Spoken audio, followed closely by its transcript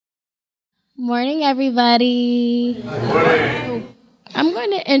Morning, everybody. Good morning. I'm going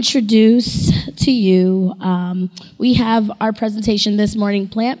to introduce to you, we have our presentation this morning,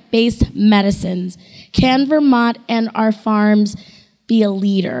 Plant-Based Medicines. Can Vermont and our farms be a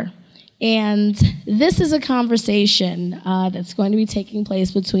leader? And this is a conversation that's going to be taking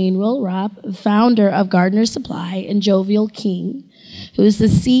place between Will Raap, founder of Gardener Supply, and Jovial King, who is the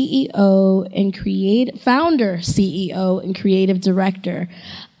founder, CEO, and creative director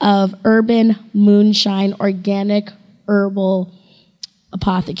of Urban Moonshine Organic Herbal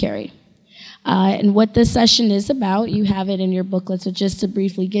Apothecary. And what this session is about, you have it in your booklet, so just to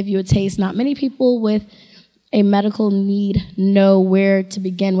briefly give you a taste, not many people with a medical need know where to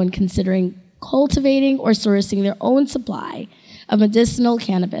begin when considering cultivating or sourcing their own supply of medicinal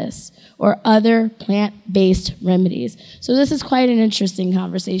cannabis or other plant-based remedies. So this is quite an interesting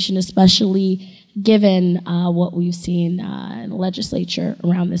conversation, especially given what we've seen in the legislature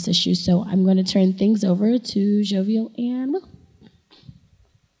around this issue. So I'm going to turn things over to Jovial and Will.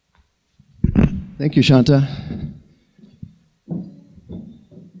 Thank you, Shanta.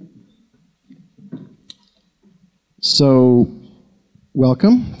 So,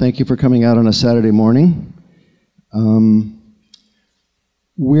 welcome. Thank you for coming out on a Saturday morning.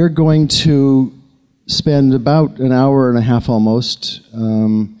 We're going to spend about an hour and a half almost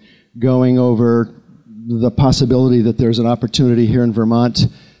going over the possibility that there's an opportunity here in Vermont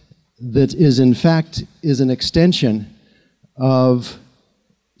that is in fact an extension of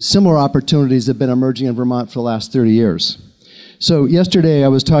similar opportunities that have been emerging in Vermont for the last 30 years. So yesterday I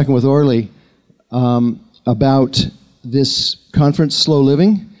was talking with Orly about this conference, Slow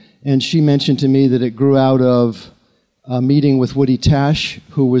Living, and she mentioned to me that it grew out of a meeting with Woody Tash,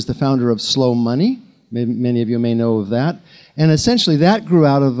 who was the founder of Slow Money. Many of you may know of that. And essentially that grew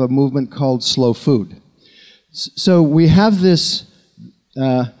out of a movement called Slow Food. So we have these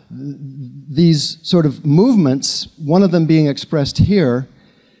sort of movements, one of them being expressed here,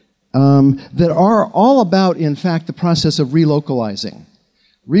 that are all about, in fact, the process of relocalizing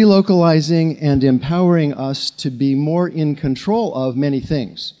and empowering us to be more in control of many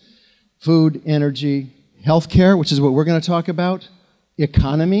things. Food, energy, healthcare, which is what we're going to talk about,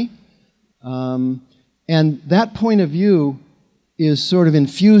 economy. And that point of view is sort of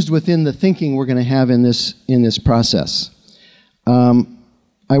infused within the thinking we're going to have in this process.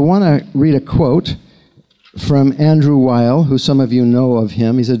 I want to read a quote from Andrew Weil, who some of you know of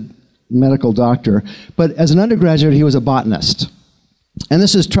him. He's a medical doctor, but as an undergraduate he was a botanist. And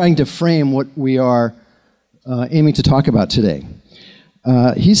this is trying to frame what we are aiming to talk about today.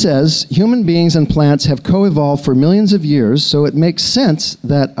 He says, human beings and plants have co-evolved for millions of years, so it makes sense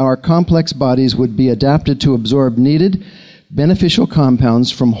that our complex bodies would be adapted to absorb needed beneficial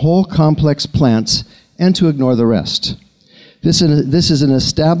compounds from whole complex plants and to ignore the rest. This is an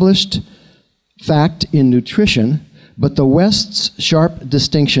established fact in nutrition, but the West's sharp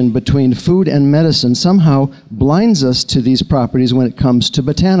distinction between food and medicine somehow blinds us to these properties when it comes to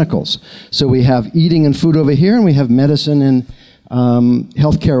botanicals. So we have eating and food over here, and we have medicine and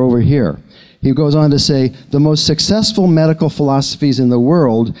healthcare over here. He goes on to say, the most successful medical philosophies in the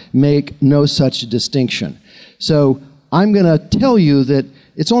world make no such distinction. So I'm going to tell you that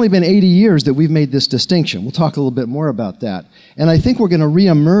it's only been 80 years that we've made this distinction. We'll talk a little bit more about that. And I think we're going to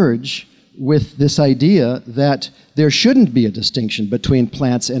reemerge with this idea that there shouldn't be a distinction between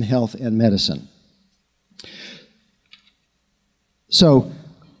plants and health and medicine. So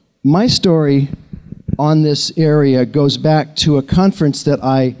my story on this area goes back to a conference that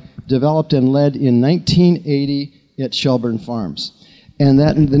I developed and led in 1980 at Shelburne Farms. And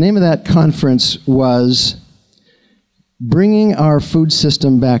the name of that conference was Bringing Our Food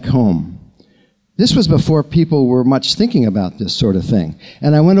System Back Home. This was before people were much thinking about this sort of thing.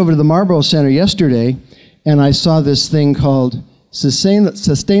 And I went over to the Marlboro Center yesterday, and I saw this thing called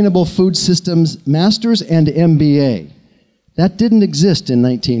Sustainable Food Systems Masters and MBA. That didn't exist in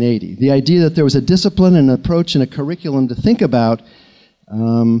 1980. The idea that there was a discipline, an approach, and a curriculum to think about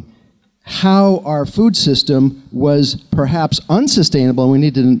how our food system was perhaps unsustainable and we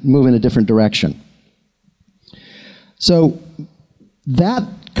need to move in a different direction. So that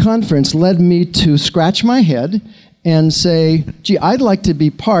conference led me to scratch my head and say, gee, I'd like to be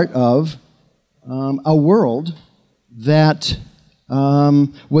part of a world that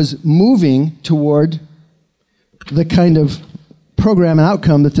was moving toward the kind of program and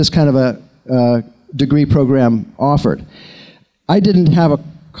outcome that this kind of a degree program offered. I didn't have a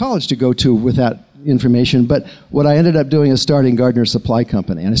college to go to with that information, but what I ended up doing is starting Gardener Supply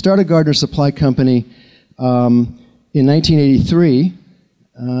Company. And I started Gardener Supply Company in 1983,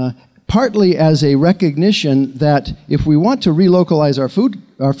 partly as a recognition that if we want to relocalize our food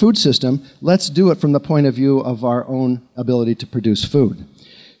our food system, let's do it from the point of view of our own ability to produce food.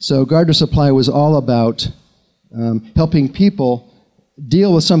 So Gardner Supply was all about helping people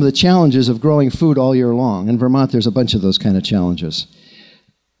deal with some of the challenges of growing food all year long. In Vermont, there's a bunch of those kind of challenges.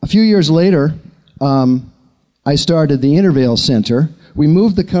 A few years later, I started the Intervale Center. We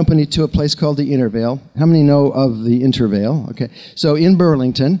moved the company to a place called the Intervale. How many know of the Intervale? Okay, so in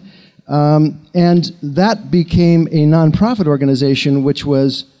Burlington. And that became a nonprofit organization which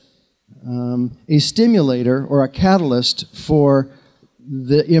was a stimulator or a catalyst for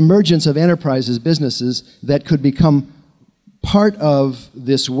the emergence of enterprises, businesses that could become part of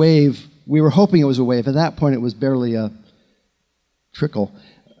this wave. We were hoping it was a wave. At that point, it was barely a trickle.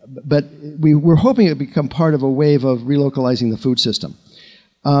 But we were hoping it would become part of a wave of relocalizing the food system.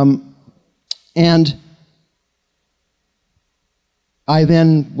 And I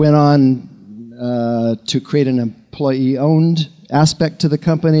then went on to create an employee-owned aspect to the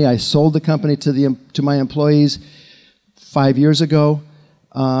company. I sold the company to my employees 5 years ago.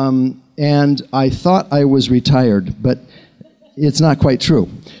 And I thought I was retired, but it's not quite true.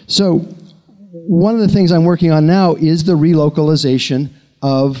 So one of the things I'm working on now is the relocalization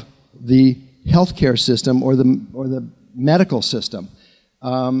of the healthcare system or the medical system.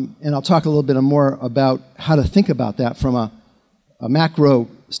 And I'll talk a little bit more about how to think about that from a macro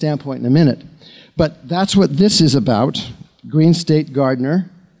standpoint in a minute. But that's what this is about. Green State Gardener,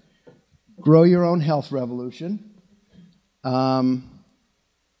 Grow Your Own Health Revolution. And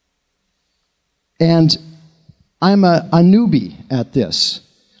I'm a newbie at this.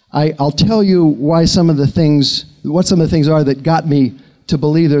 I'll tell you why what some of the things are that got me to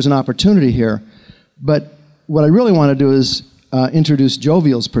believe there's an opportunity here. But what I really want to do is introduce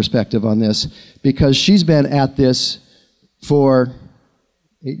Jovial's perspective on this, because she's been at this for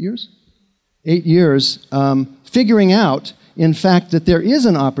 8 years? 8 years, figuring out, in fact, that there is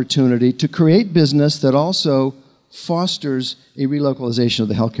an opportunity to create business that also fosters a relocalization of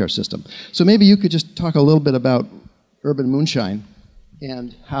the healthcare system. So maybe you could just talk a little bit about Urban Moonshine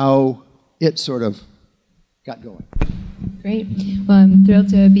and how it sort of got going. Great. Well, I'm thrilled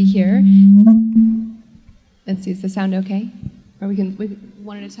to be here. Let's see, is the sound okay? Or we can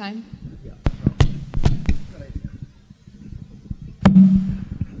one at a time? Yeah.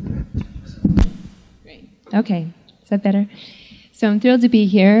 Great. Okay. Is that better? So I'm thrilled to be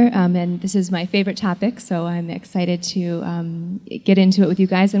here, and this is my favorite topic, so I'm excited to get into it with you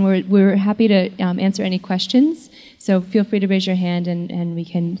guys, and we're happy to answer any questions, so feel free to raise your hand, and we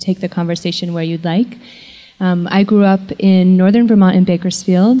can take the conversation where you'd like. I grew up in northern Vermont in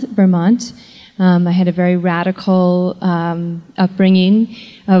Bakersfield, Vermont. I had a very radical upbringing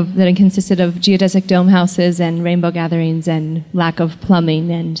that consisted of geodesic dome houses and rainbow gatherings and lack of plumbing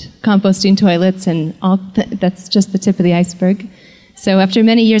and composting toilets, and all that's just the tip of the iceberg. So after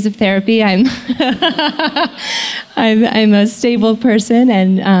many years of therapy, I'm I'm a stable person,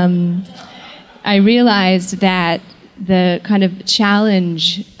 and I realized that the kind of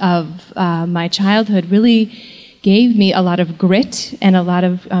challenge of my childhood really gave me a lot of grit and a lot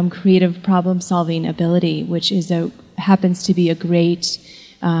of creative problem-solving ability, which happens to be a great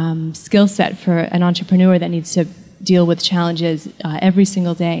skill set for an entrepreneur that needs to deal with challenges every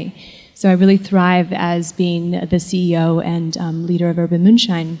single day. So I really thrive as being the CEO and leader of Urban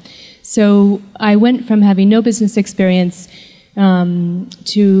Moonshine. So I went from having no business experience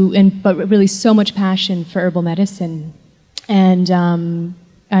but really so much passion for herbal medicine. And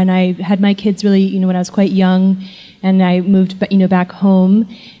I had my kids really, when I was quite young, and I moved, back home,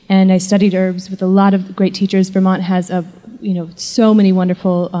 and I studied herbs with a lot of great teachers. Vermont has so many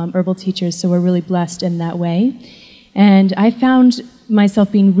wonderful herbal teachers, so we're really blessed in that way. And I found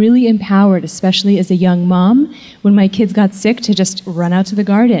myself being really empowered, especially as a young mom, when my kids got sick, to just run out to the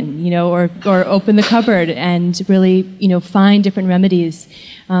garden, or open the cupboard and really, find different remedies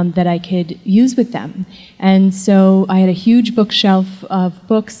that I could use with them. And so I had a huge bookshelf of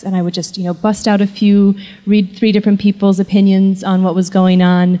books, and I would just, bust out a few, read 3 different people's opinions on what was going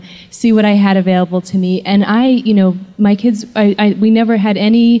on, see what I had available to me. And my kids, we never had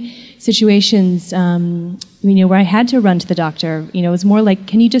any situations where I had to run to the doctor. It was more like,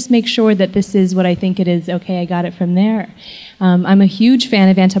 can you just make sure that this is what I think it is? Okay, I got it from there. I'm a huge fan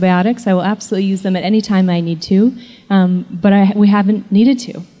of antibiotics. I will absolutely use them at any time I need to, but we haven't needed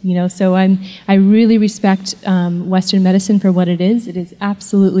to. So I really respect Western medicine for what it is. It is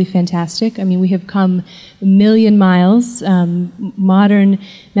absolutely fantastic. I mean, we have come a million miles. Modern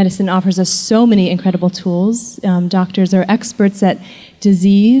medicine offers us so many incredible tools. Doctors are experts at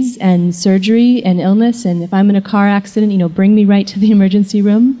disease and surgery and illness, and if I'm in a car accident, bring me right to the emergency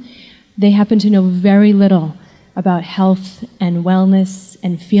room. They happen to know very little about health and wellness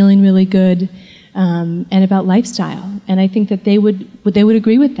and feeling really good, and about lifestyle. And I think that they would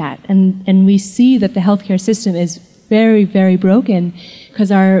agree with that. And we see that the healthcare system is very, very broken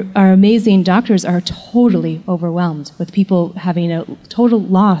because our amazing doctors are totally overwhelmed with people having a total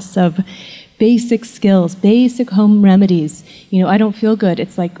loss of basic skills, basic home remedies. I don't feel good.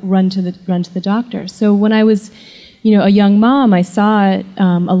 It's like run to the doctor. So when I was a young mom, I saw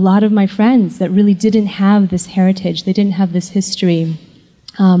a lot of my friends that really didn't have this heritage. They didn't have this history,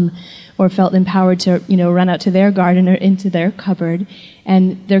 or felt empowered to, run out to their garden or into their cupboard,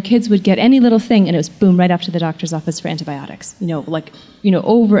 and their kids would get any little thing, and it was boom, right up to the doctor's office for antibiotics.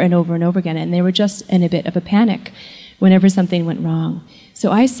 Over and over and over again, and they were just in a bit of a panic whenever something went wrong.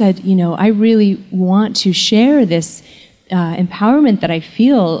 So I said, I really want to share this empowerment that I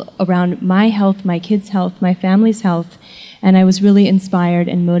feel around my health, my kids' health, my family's health, and I was really inspired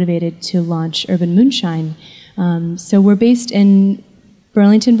and motivated to launch Urban Moonshine. So we're based in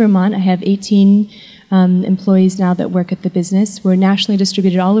Burlington, Vermont. I have 18 employees now that work at the business. We're nationally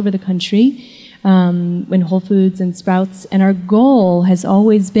distributed all over the country, in Whole Foods and Sprouts, and our goal has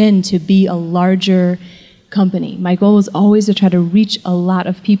always been to be a larger company. My goal is always to try to reach a lot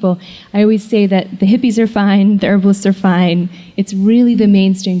of people. I always say that the hippies are fine, the herbalists are fine. It's really the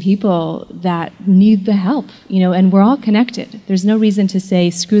mainstream people that need the help, and we're all connected. There's no reason to say,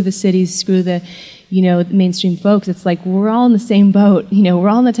 screw the cities, screw the mainstream folks. It's like we're all in the same boat. We're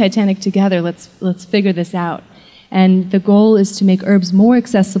all in the Titanic together. Let's figure this out. And the goal is to make herbs more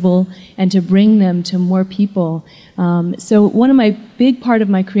accessible and to bring them to more people. So one of my big part of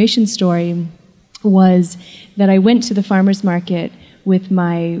my creation story was that I went to the farmer's market with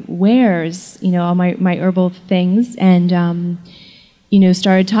my wares, all my herbal things, and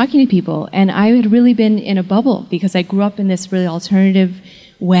started talking to people. And I had really been in a bubble because I grew up in this really alternative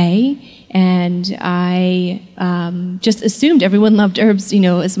way, and I just assumed everyone loved herbs,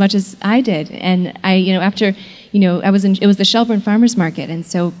 as much as I did. And after, it was the Shelburne Farmers Market, and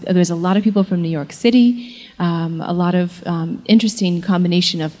so there was a lot of people from New York City, a lot of interesting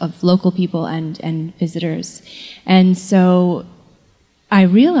combination of local people and visitors. And so I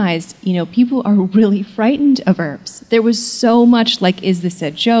realized, people are really frightened of herbs. There was so much like, is this a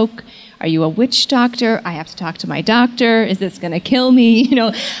joke? Are you a witch doctor? I have to talk to my doctor. Is this going to kill me?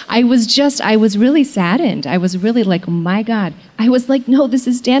 I was really saddened. I was really like, oh my God. I was like, no, this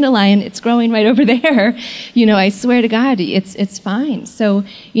is dandelion. It's growing right over there. I swear to God, it's fine. So,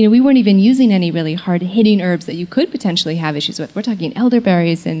 we weren't even using any really hard-hitting herbs that you could potentially have issues with. We're talking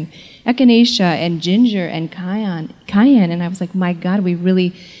elderberries and echinacea and ginger and cayenne. And I was like, my God, we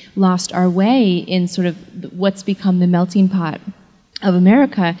really lost our way in sort of what's become the melting pot of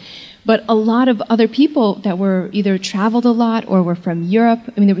America. But a lot of other people that were either traveled a lot or were from Europe,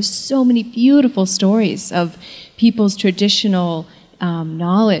 there were so many beautiful stories of people's traditional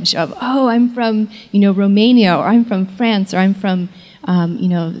knowledge of, oh, I'm from, Romania, or I'm from France, or I'm from,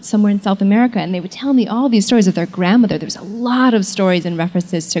 somewhere in South America. And they would tell me all these stories of their grandmother. There's a lot of stories and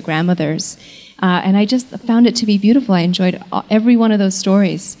references to grandmothers. And I just found it to be beautiful. I enjoyed every one of those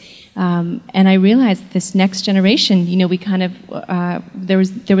stories. And I realized this next generation, we kind of, there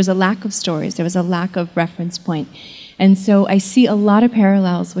was a lack of stories. There was a lack of reference point. And so I see a lot of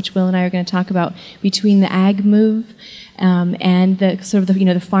parallels, which Will and I are going to talk about, between the ag move and the sort of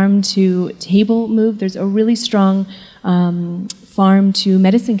the farm to table move. There's a really strong farm to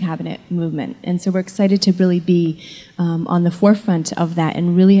medicine cabinet movement. And so we're excited to really be on the forefront of that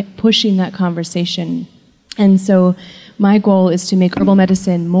and really pushing that conversation. And so my goal is to make herbal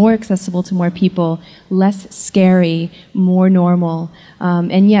medicine more accessible to more people, less scary, more normal.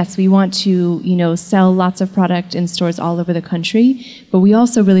 And yes, we want to, sell lots of product in stores all over the country, but we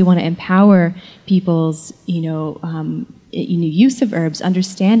also really want to empower people's, use of herbs,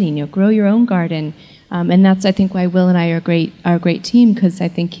 understanding, grow your own garden. And that's, I think, why Will and I are a great team, because I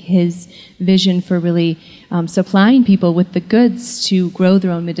think his vision for really supplying people with the goods to grow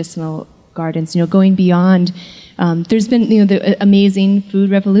their own medicinal gardens, going beyond. There's been, the amazing food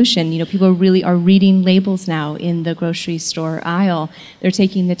revolution. People really are reading labels now in the grocery store aisle. They're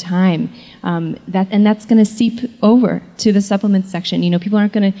taking the time. That's going to seep over to the supplement section. People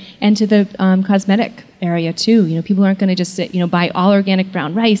aren't going to enter the cosmetic area too. People aren't going to just sit, buy all organic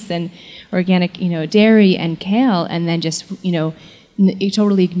brown rice and organic, dairy and kale, and then just,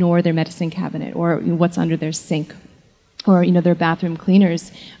 totally ignore their medicine cabinet or what's under their sink, or their bathroom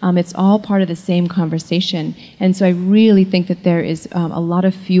cleaners. It's all part of the same conversation. And so I really think that there is a lot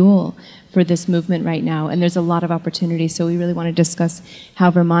of fuel for this movement right now, and there's a lot of opportunity. So we really want to discuss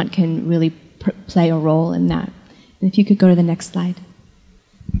how Vermont can really play a role in that. And if you could go to the next slide.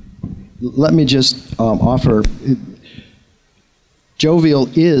 let me just offer, Jovial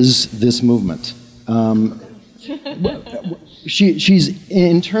is this movement. She's,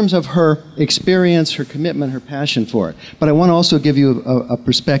 in terms of her experience, her commitment, her passion for it. But I want to also give you a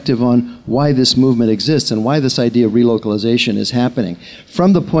perspective on why this movement exists and why this idea of relocalization is happening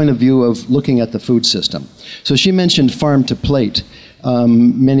from the point of view of looking at the food system. So she mentioned farm to plate.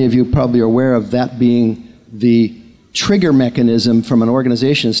 Many of you probably are aware of that being the trigger mechanism from an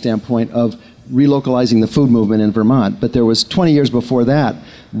organization standpoint of relocalizing the food movement in Vermont. But there was 20 years before that,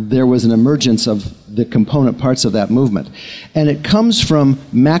 there was an emergence of the component parts of that movement. And it comes from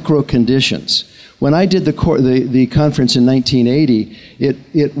macro conditions. When I did the conference in 1980,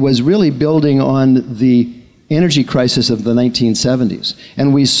 it was really building on the energy crisis of the 1970s.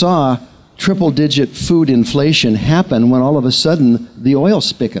 And we saw triple-digit food inflation happen when all of a sudden the oil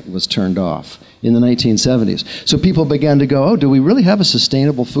spigot was turned off in the 1970s. So people began to go, oh, do we really have a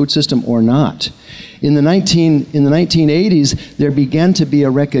sustainable food system or not? In the 1980s, there began to be a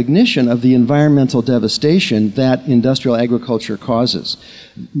recognition of the environmental devastation that industrial agriculture causes.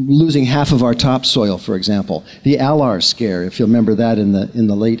 Losing half of our topsoil, for example. The Alar scare, if you remember that in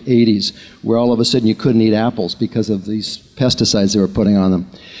the late 80s, where all of a sudden you couldn't eat apples because of these pesticides they were putting on them.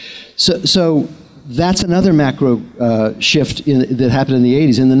 So that's another macro shift that happened in the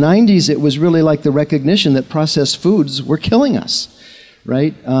 80s. In the 90s, it was really like the recognition that processed foods were killing us,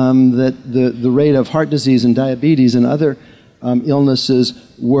 right? That the rate of heart disease and diabetes and other illnesses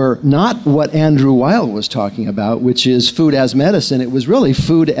were not what Andrew Weil was talking about, which is food as medicine. It was really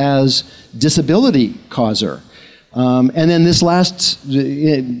food as disability causer. And then this since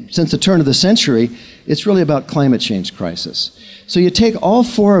the turn of the century, it's really about climate change crisis. So you take all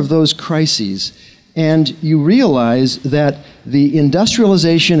four of those crises and you realize that the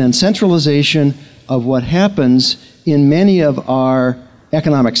industrialization and centralization of what happens in many of our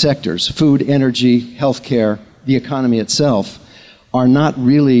economic sectors, food, energy, healthcare, the economy itself, are not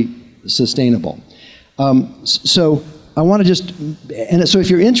really sustainable. So I want to just, and so if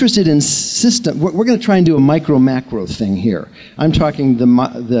you're interested in system, we're going to try and do a micro-macro thing here. I'm talking the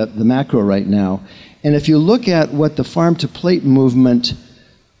macro right now. And if you look at what the farm-to-plate movement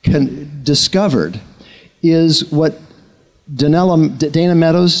discovered, is what Dana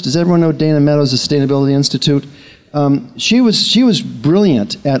Meadows, does everyone know Dana Meadows' Sustainability Institute? She was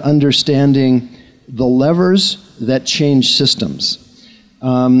brilliant at understanding the levers that change systems.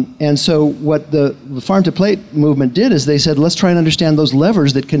 And so what the farm-to-plate movement did is they said, let's try and understand those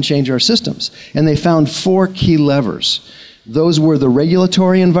levers that can change our systems. And they found four key levers. Those were the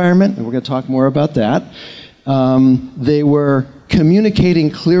regulatory environment, and we're going to talk more about that. They were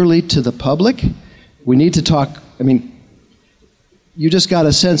communicating clearly to the public. We need to talk, I mean, you just got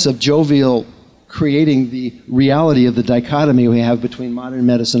a sense of Jovial creating the reality of the dichotomy we have between modern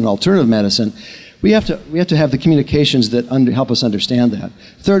medicine and alternative medicine. We have to have the communications that help us understand that.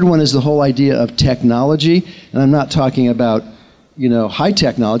 Third one is the whole idea of technology, and I'm not talking about high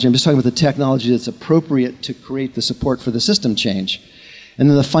technology. I'm just talking about the technology that's appropriate to create the support for the system change. And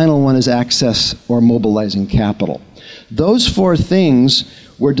then the final one is access or mobilizing capital. Those four things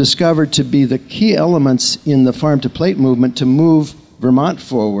were discovered to be the key elements in the farm-to-plate movement to move Vermont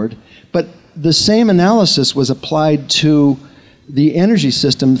forward. But the same analysis was applied to the energy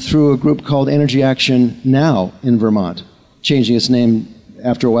system through a group called Energy Action Now in Vermont, changing its name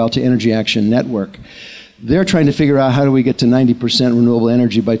after a while to Energy Action Network. They're trying to figure out how do we get to 90% renewable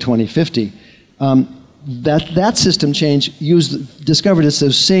energy by 2050. That system change discovered it's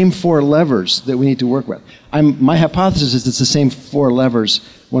those same four levers that we need to work with. My hypothesis is it's the same four levers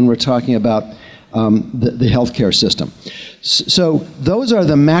when we're talking about the healthcare system. So those are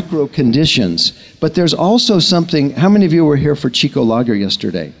the macro conditions, but there's also something, how many of you were here for Chico Lager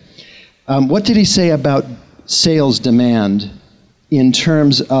yesterday? What did he say about sales demand in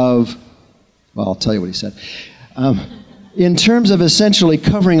terms of, well, I'll tell you what he said. In terms of essentially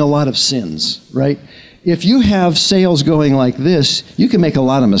covering a lot of sins, right? If you have sales going like this, you can make a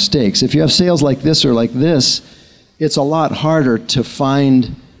lot of mistakes. If you have sales like this or like this, it's a lot harder to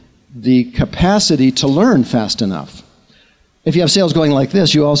find the capacity to learn fast enough. If you have sales going like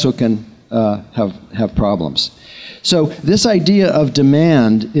this, you also can have problems. So this idea of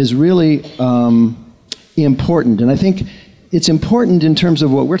demand is really important, and I think it's important in terms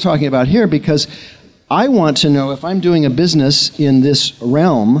of what we're talking about here, because I want to know, if I'm doing a business in this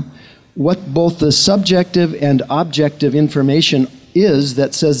realm, what both the subjective and objective information is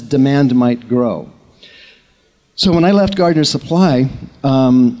that says demand might grow. So when I left Gardner Supply,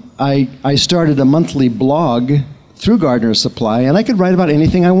 I started a monthly blog through Gardner Supply, and I could write about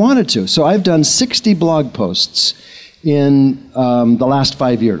anything I wanted to. So I've done 60 blog posts in the last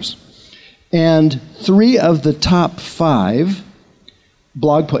 5 years. And 3 of the top 5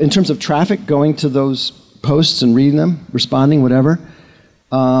 blog posts, in terms of traffic going to those posts and reading them, responding, whatever,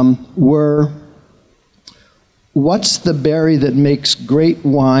 were, what's the berry that makes great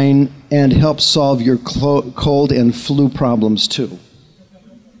wine and helps solve your cold and flu problems too?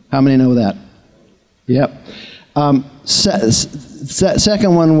 How many know that? Yep.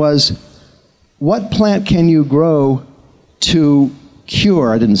 Second one was, what plant can you grow to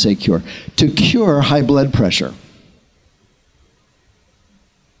cure, I didn't say cure, to cure high blood pressure?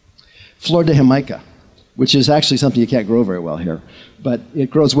 Flor de Jamaica, which is actually something you can't grow very well here, but it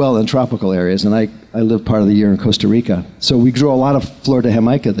grows well in tropical areas, and I live part of the year in Costa Rica, so we grew a lot of Flor de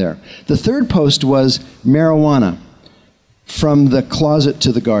Jamaica there. The third post was marijuana, from the closet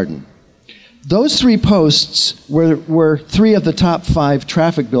to the garden. Those 3 posts were 3 of the top 5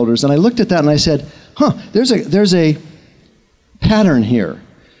 traffic builders, and I looked at that and I said, there's a pattern here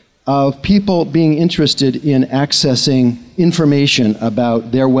of people being interested in accessing information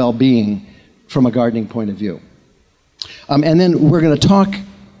about their well-being from a gardening point of view. And then we're going to talk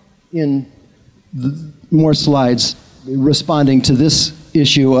in more slides responding to this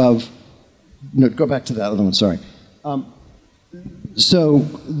issue of, no, go back to that other one, sorry.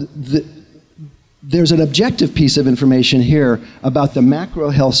 There's an objective piece of information here about the macro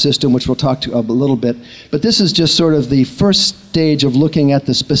health system, which we'll talk to a little bit, but this is just sort of the first stage of looking at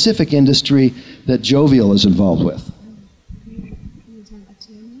the specific industry that Jovial is involved with.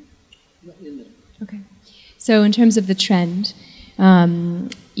 Okay. So in terms of the trend,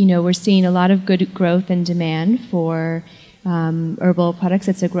 we're seeing a lot of good growth and demand for herbal products.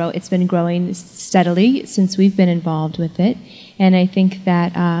 It's been growing steadily since we've been involved with it, and I think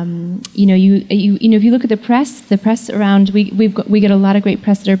that if you look at the press around, we get a lot of great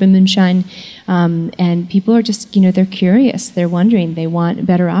press at Urban Moonshine, and people are just they're curious, they're wondering, they want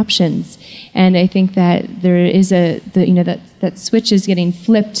better options, and I think that there is that switch is getting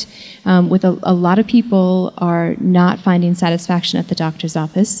flipped. With a lot of people are not finding satisfaction at the doctor's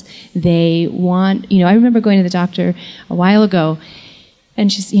office. They want, I remember going to the doctor a while ago,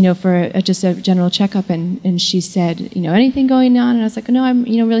 and she's, for just a general checkup, and she said, anything going on? And I was like, no, I'm,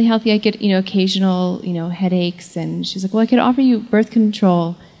 really healthy. I get, occasional, headaches. And she's like, well, I could offer you birth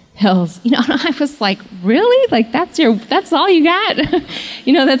control pills. And I was like, really? Like, that's all you got?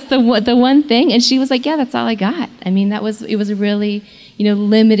 That's the one thing. And she was like, yeah, that's all I got. I mean, it was a really,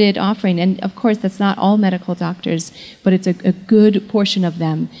 limited offering. And of course, that's not all medical doctors, but it's a good portion of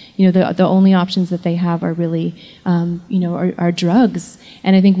them. The only options that they have are really, are drugs.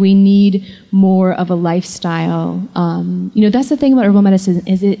 And I think we need more of a lifestyle. That's the thing about herbal medicine,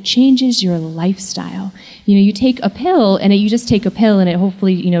 is it changes your lifestyle. You take a pill, and you just take a pill, and it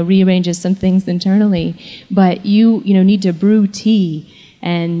hopefully, rearranges some things internally. But you need to brew tea.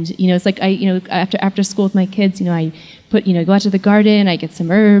 And, it's like after school with my kids, I go out to the garden, I get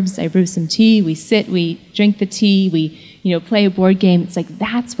some herbs, I brew some tea, we sit, we drink the tea, we, play a board game. It's like,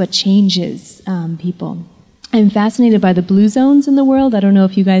 that's what changes people. I'm fascinated by the blue zones in the world. I don't know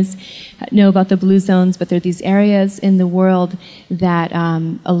if you guys know about the blue zones, but there are these areas in the world that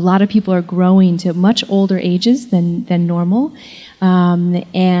a lot of people are growing to much older ages than normal.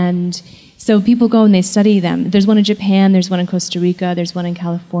 And so people go and they study them. There's one in Japan, there's one in Costa Rica, there's one in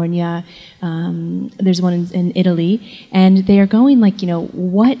California, there's one in Italy, and they are going like,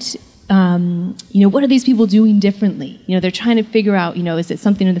 what are these people doing differently? They're trying to figure out, is it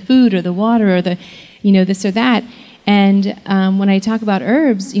something in the food or the water or the, this or that. And when I talk about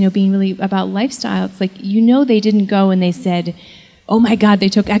herbs, being really about lifestyle, it's like, they didn't go and they said, oh my God, they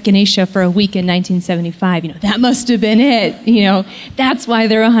took echinacea for a week in 1975. That must have been it. That's why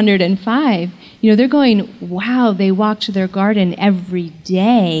they're 105. They're going, wow, they walked to their garden every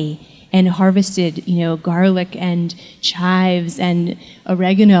day and harvested, garlic and chives and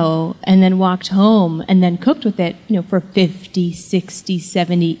oregano, and then walked home and then cooked with it, for 50, 60,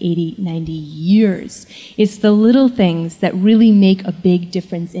 70, 80, 90 years. It's the little things that really make a big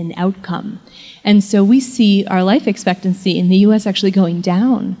difference in outcome. And so we see our life expectancy in the U.S. actually going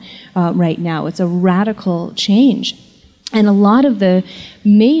down right now. It's a radical change. And a lot of the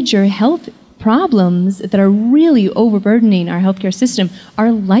major health problems that are really overburdening our healthcare system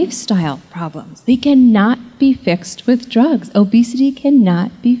are lifestyle problems. They cannot be fixed with drugs. Obesity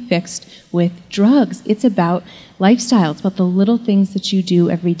cannot be fixed with drugs. It's about lifestyle. It's about the little things that you do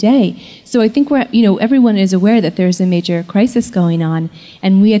every day. So I think everyone is aware that there's a major crisis going on,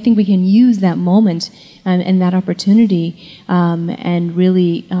 and I think we can use that moment and that opportunity and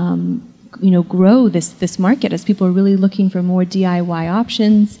really grow this market as people are really looking for more DIY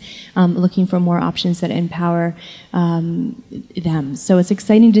options, looking for more options that empower them. So it's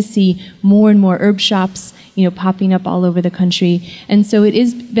exciting to see more and more herb shops, popping up all over the country. And so it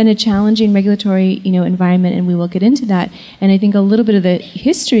has been a challenging regulatory, environment, and we will get into that. And I think a little bit of the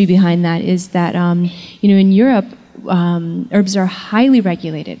history behind that is that, in Europe, herbs are highly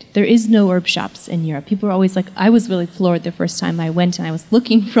regulated. There is no herb shops in Europe. People are always like, I was really floored the first time I went, and I was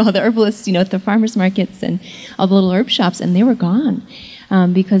looking for all the herbalists, at the farmers markets and all the little herb shops, and they were gone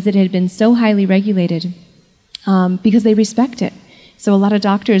because it had been so highly regulated because they respect it. So a lot of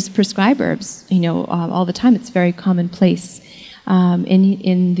doctors prescribe herbs, all the time. It's very commonplace.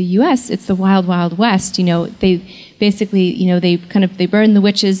 In the U.S., it's the wild, wild west. They basically, they burned the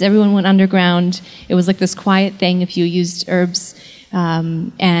witches. Everyone went underground. It was like this quiet thing if you used herbs,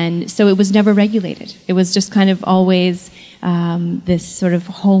 and so it was never regulated. It was just kind of always this sort of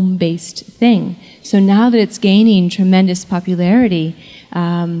home-based thing. So now that it's gaining tremendous popularity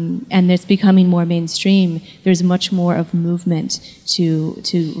and it's becoming more mainstream, there's much more of movement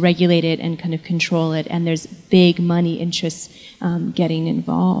to regulate it and kind of control it, and there's big money interests getting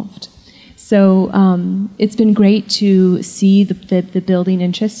involved. So it's been great to see the building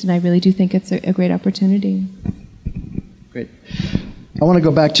interest, and I really do think it's a great opportunity. Great. I want to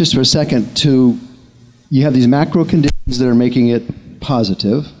go back just for a second to, you have these macro conditions that are making it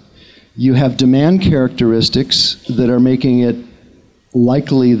positive. You have demand characteristics that are making it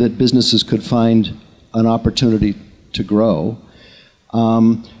likely that businesses could find an opportunity to grow.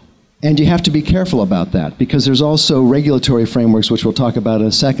 And you have to be careful about that, because there's also regulatory frameworks, which we'll talk about in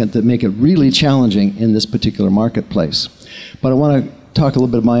a second, that make it really challenging in this particular marketplace. But I want to talk a little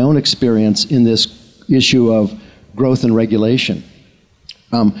bit of my own experience in this issue of growth and regulation.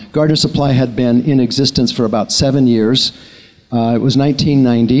 Gardner Supply had been in existence for about 7 years. It was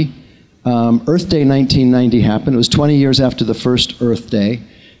 1990. Earth Day 1990 happened. It was 20 years after the first Earth Day.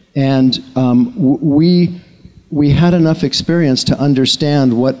 And we had enough experience to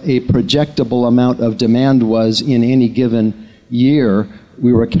understand what a projectable amount of demand was in any given year.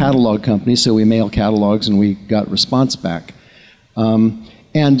 We were a catalog company, so we mailed catalogs and we got response back.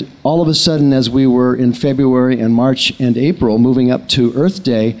 And all of a sudden, as we were in February and March and April, moving up to Earth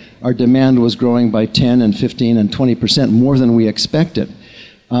Day, our demand was growing by 10 and 15 and 20% more than we expected.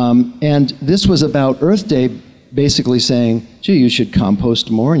 And this was about Earth Day basically saying, gee, you should compost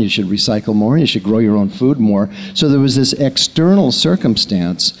more, and you should recycle more, and you should grow your own food more. So there was this external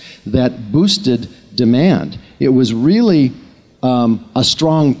circumstance that boosted demand. It was really a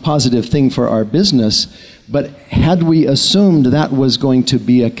strong positive thing for our business, but had we assumed that was going to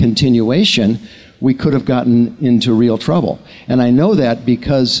be a continuation, we could have gotten into real trouble. And I know that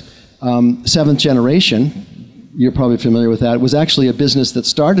because Seventh Generation, you're probably familiar with that, was actually a business that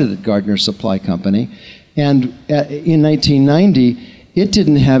started at Gardner Supply Company. And in 1990, it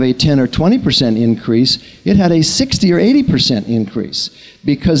didn't have a 10 or 20% increase. It had a 60 or 80% increase,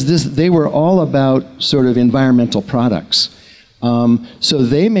 because they were all about sort of environmental products. So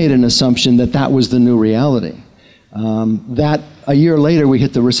they made an assumption that that was the new reality. That a year later, we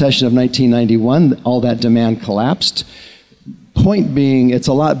hit the recession of 1991. All that demand collapsed. Point being, it's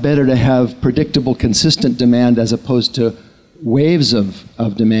a lot better to have predictable, consistent demand as opposed to waves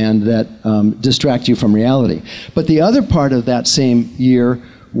of demand that distract you from reality. But the other part of that same year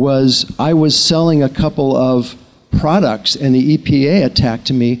was I was selling a couple of products, and the EPA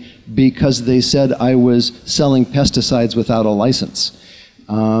attacked me because they said I was selling pesticides without a license.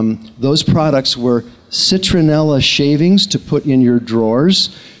 Those products were citronella shavings to put in your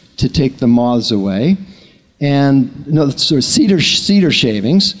drawers to take the moths away, and sort of cedar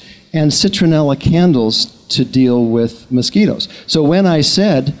shavings, and citronella candles to deal with mosquitoes. So when I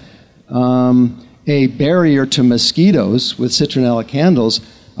said a barrier to mosquitoes with citronella candles,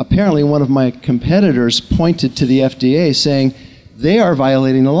 apparently one of my competitors pointed to the FDA saying they are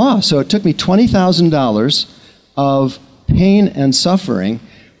violating the law. So it took me $20,000 of pain and suffering.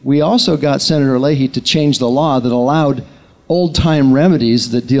 We also got Senator Leahy to change the law that allowed old-time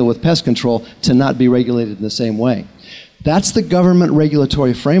remedies that deal with pest control to not be regulated in the same way. That's the government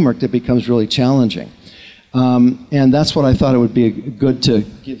regulatory framework that becomes really challenging. And that's what I thought it would be good to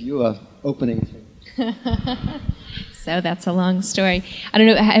give you an opening. So that's a long story. I don't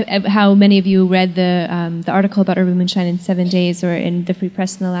know how many of you read the article about Urban Moonshine in 7 days or in the Free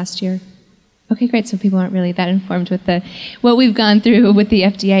Press in the last year? Okay, great. So people aren't really that informed with what we've gone through with the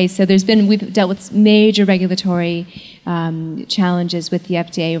FDA. So we've dealt with major regulatory challenges with the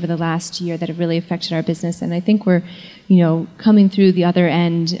FDA over the last year that have really affected our business. And I think we're, coming through the other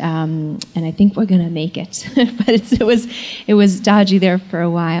end, and I think we're going to make it. But it was dodgy there for a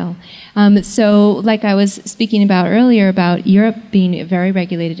while. So, like I was speaking about earlier, about Europe being very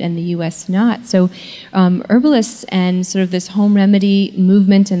regulated and the U.S. not. So, herbalists and sort of this home remedy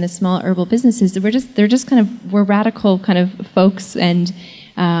movement and the small herbal businesses, we're radical kind of folks, and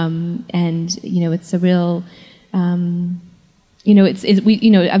it's a real.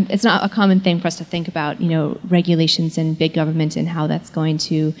 It's not a common thing for us to think about, regulations and big government and how that's going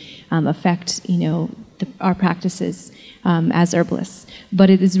to affect, our practices as herbalists. But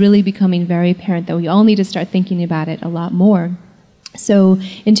it is really becoming very apparent that we all need to start thinking about it a lot more. So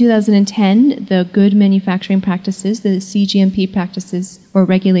in 2010, the good manufacturing practices, the CGMP practices or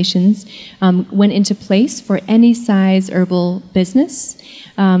regulations, went into place for any size herbal business.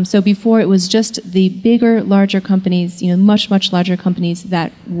 So before it was just the bigger, larger companies, much, much larger companies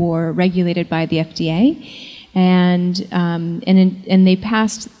that were regulated by the FDA, and they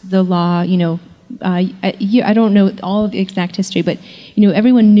passed the law. I don't know all of the exact history, but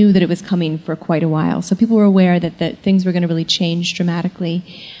everyone knew that it was coming for quite a while. So people were aware that things were going to really change dramatically.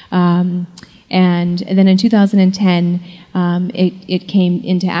 And then in 2010, it came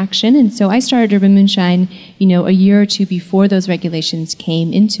into action. And so I started Urban Moonshine, a year or two before those regulations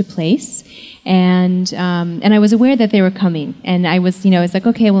came into place. And I was aware that they were coming. And I was like,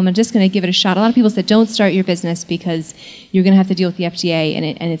 okay, well, I'm just going to give it a shot. A lot of people said, don't start your business because you're going to have to deal with the FDA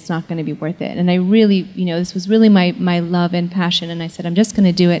and it's not going to be worth it. And I really, this was really my love and passion. And I said, I'm just going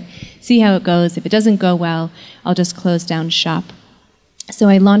to do it, see how it goes. If it doesn't go well, I'll just close down shop. So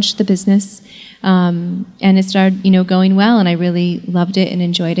I launched the business, and it started, going well, and I really loved it and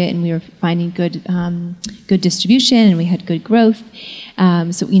enjoyed it, and we were finding good distribution, and we had good growth.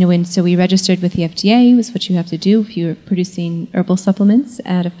 So we registered with the FDA, was what you have to do if you're producing herbal supplements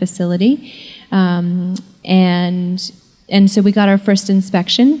at a facility, and so we got our first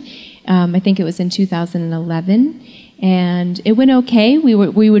inspection. I think it was in 2011. And it went okay.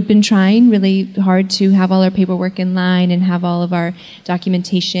 We had been trying really hard to have all our paperwork in line and have all of our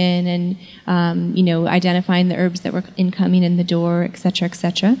documentation and identifying the herbs that were incoming in the door, et cetera, et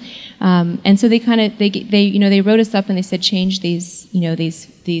cetera. And so they wrote us up and they said, change these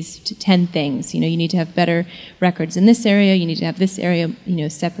 10 things. You need to have better records in this area. You need to have this area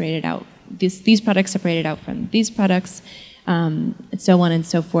separated out. These products separated out from these products, and so on and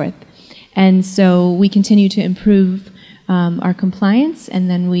so forth. And so we continued to improve our compliance, and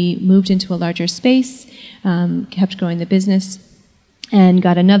then we moved into a larger space, kept growing the business, and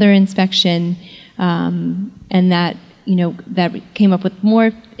got another inspection, and that came up with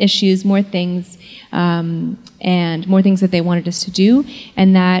more issues, more things, and more things that they wanted us to do,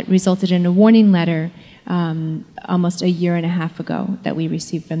 and that resulted in a warning letter almost a year and a half ago that we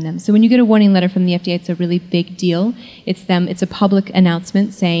received from them. So when you get a warning letter from the FDA, it's a really big deal. It's a public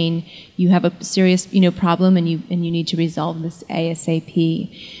announcement saying you have a serious problem and you need to resolve this ASAP.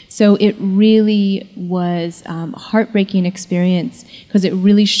 So it really was a heartbreaking experience because it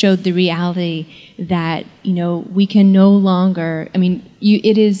really showed the reality that we can no longer.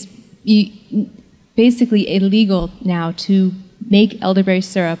 It is basically illegal now to make elderberry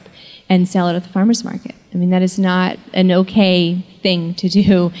syrup and sell it at the farmer's market. That is not an okay thing to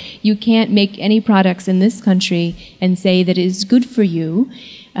do. You can't make any products in this country and say that it is good for you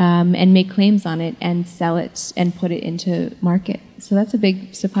and make claims on it and sell it and put it into market. So that's a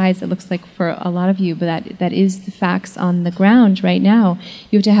big surprise, it looks like, for a lot of you, but that is the facts on the ground right now.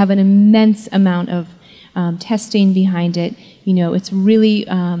 You have to have an immense amount of testing behind it. It's really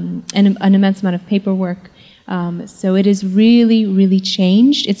an immense amount of paperwork. So it is really, really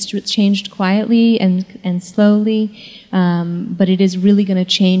changed. It's changed quietly and slowly, but it is really going to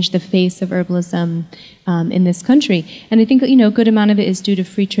change the face of herbalism in this country. And I think a good amount of it is due to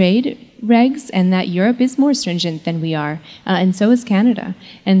free trade regs, and that Europe is more stringent than we are, and so is Canada.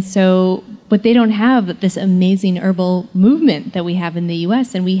 And so, but they don't have this amazing herbal movement that we have in the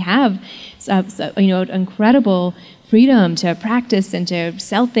U.S., and we have incredible freedom to practice and to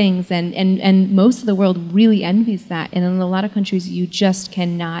sell things, and most of the world really envies that. And in a lot of countries, you just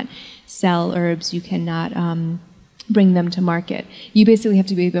cannot sell herbs. You cannot bring them to market. You basically have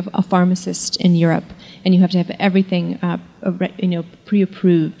to be a pharmacist in Europe, and you have to have everything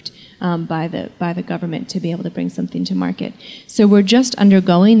pre-approved by the government to be able to bring something to market. So we're just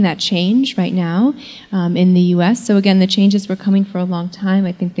undergoing that change right now in the U.S. So again, the changes were coming for a long time.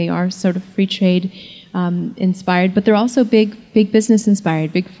 I think they are sort of free trade inspired, but they're also big business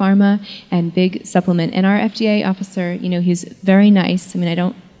inspired, big pharma and big supplement. And our FDA officer, he's very nice.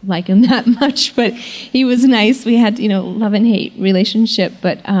 I like him that much, but he was nice. We had, love and hate relationship,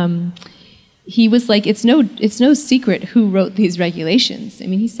 but he was like, it's no secret who wrote these regulations. I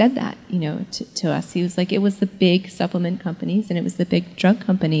mean, he said that, to us. He was like, it was the big supplement companies and it was the big drug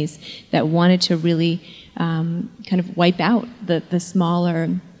companies that wanted to really kind of wipe out the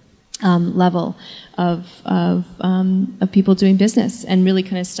smaller level of people doing business and really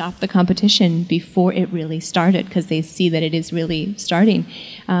kind of stop the competition before it really started, because they see that it is really starting.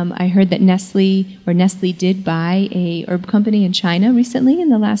 I heard that Nestle did buy a herb company in China recently in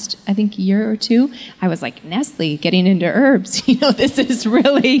the last, I think, year or two. I was like, Nestle getting into herbs, this is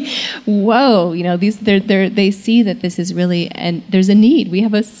really, whoa, they see that this is really, and there's a need. We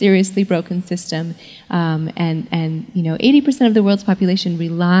have a seriously broken system, and 80% of the world's population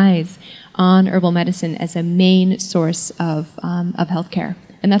relies on herbal medicine as a main source of healthcare.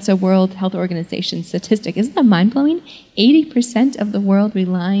 And that's a World Health Organization statistic. Isn't that mind-blowing? 80% of the world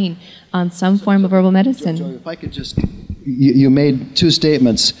relying on some form of herbal medicine. Joe, if I could just... You made two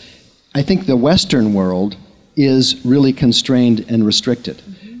statements. I think the Western world is really constrained and restricted.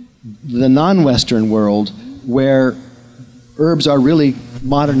 Mm-hmm. The non-Western world, where herbs are really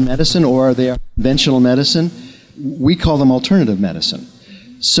modern medicine or they are conventional medicine, we call them alternative medicine.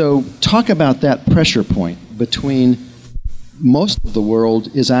 So talk about that pressure point between most of the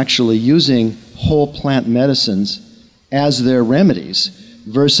world is actually using whole plant medicines as their remedies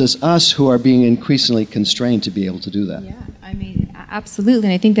versus us who are being increasingly constrained to be able to do that. Yeah, I mean, absolutely.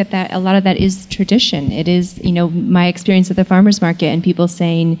 And I think that a lot of that is tradition. It is, my experience at the farmer's market and people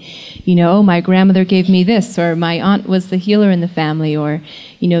saying, oh, my grandmother gave me this, or my aunt was the healer in the family, or,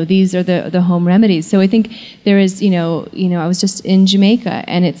 these are the home remedies. So I think there is, I was just in Jamaica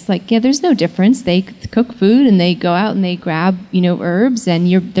and it's like, yeah, there's no difference. They cook food and they go out and they grab, herbs and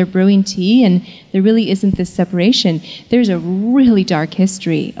they're brewing tea, and there really isn't this separation. There's a really dark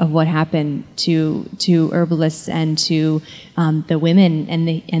history of what happened to herbalists and to the women and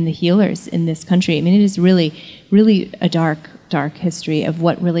the healers in this country. I mean, it is really, really a dark history of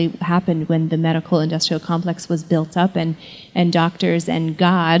what really happened when the medical industrial complex was built up, and doctors and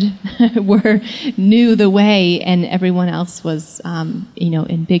God knew the way, and everyone else was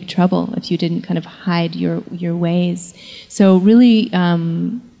in big trouble if you didn't kind of hide your ways. So really,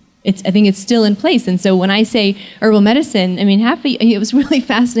 I think it's still in place. And so when I say herbal medicine, I mean, it was really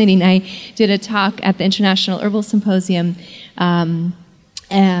fascinating. I did a talk at the International Herbal Symposium last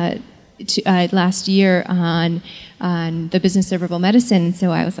year on the business of herbal medicine. And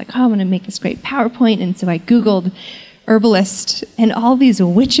so I was like, oh, I'm going to make this great PowerPoint. And so I Googled herbalist, and all these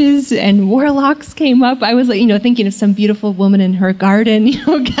witches and warlocks came up. I was like, thinking of some beautiful woman in her garden,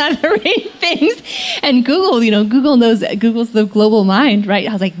 gathering things. And Google's the global mind, right?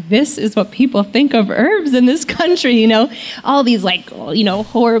 I was like, this is what people think of herbs in this country, all these like,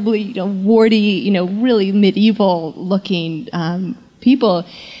 horribly, warty, really medieval looking people.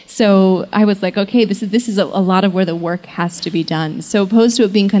 So I was like, okay, this is a lot of where the work has to be done. So opposed to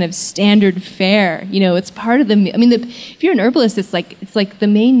it being kind of standard fare, it's part of if you're an herbalist, it's like the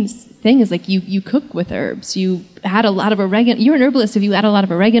main thing is like you cook with herbs. You add a lot of oregano. You're an herbalist if you add a lot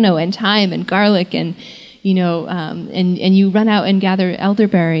of oregano and thyme and garlic and and you run out and gather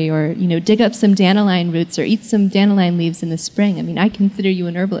elderberry, or dig up some dandelion roots or eat some dandelion leaves in the spring. I mean, I consider you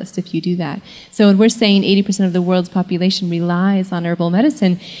an herbalist if you do that. So when we're saying 80% of the world's population relies on herbal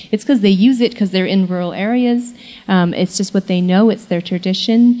medicine, it's because they use it because they're in rural areas. It's just what they know. It's their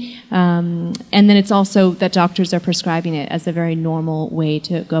tradition. And then it's also that doctors are prescribing it as a very normal way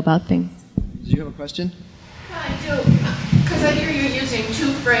to go about things. Do you have a question? I do, because I hear you using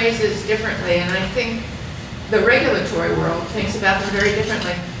two phrases differently, and I think the regulatory world thinks about them very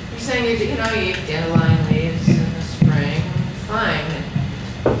differently. You're saying you eat dandelion leaves in the spring, fine.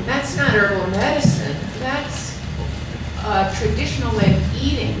 And that's not herbal medicine. That's a traditional way of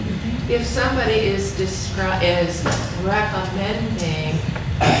eating. If somebody is recommending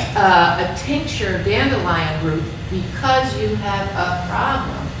a tincture of dandelion root because you have a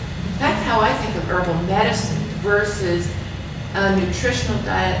problem, that's how I think of herbal medicine versus a nutritional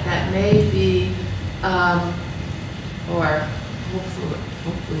diet that may be or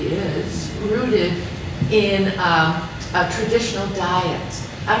hopefully is, rooted in a traditional diet.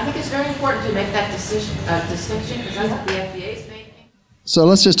 I think it's very important to make that distinction, because that's what the FDA is making. So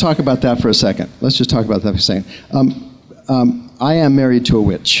let's just talk about that for a second. I am married to a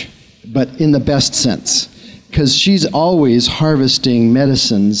witch, but in the best sense, because she's always harvesting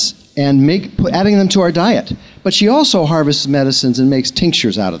medicines and adding them to our diet. But she also harvests medicines and makes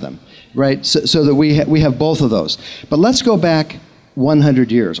tinctures out of them, right? So that we have both of those. But let's go back 100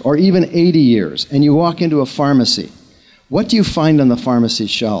 years or even 80 years, and you walk into a pharmacy. what do you find on the pharmacy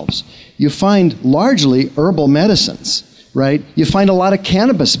shelves? You find largely herbal medicines, right? You find a lot of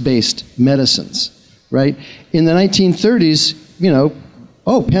cannabis-based medicines, right? In the 1930s,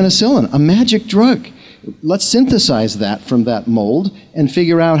 penicillin, a magic drug. Let's synthesize that from that mold and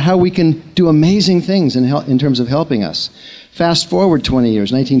figure out how we can do amazing things in terms of helping us. Fast forward 20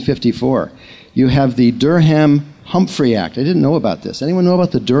 years, 1954. You have the Durham-Humphrey Act. I didn't know about this. Anyone know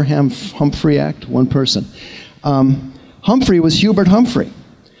about the Durham-Humphrey Act? One person. Humphrey was Hubert Humphrey.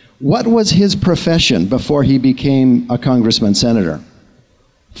 What was his profession before he became a congressman, senator?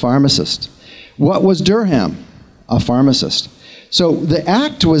 Pharmacist. What was Durham? A pharmacist. So the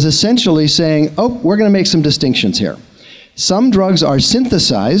act was essentially saying, we're going to make some distinctions here. Some drugs are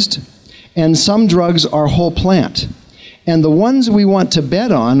synthesized, and some drugs are whole plant. And the ones we want to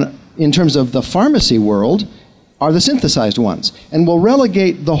bet on in terms of the pharmacy world are the synthesized ones. And we'll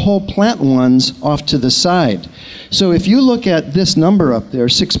relegate the whole plant ones off to the side. So if you look at this number up there,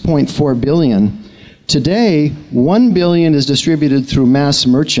 6.4 billion, today 1 billion is distributed through mass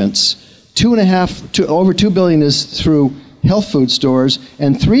merchants, over 2 billion is through health food stores,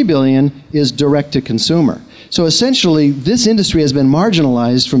 and 3 billion is direct to consumer. So essentially, this industry has been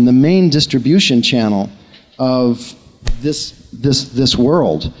marginalized from the main distribution channel of this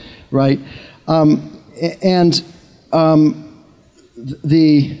world, right? There's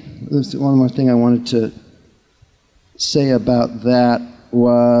one more thing I wanted to say about that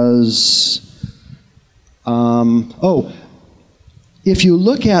was, if you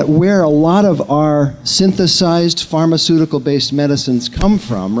look at where a lot of our synthesized pharmaceutical-based medicines come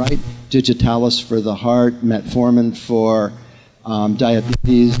from, right? Digitalis for the heart, metformin for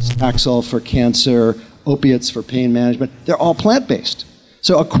diabetes, Taxol for cancer, opiates for pain management, they're all plant-based.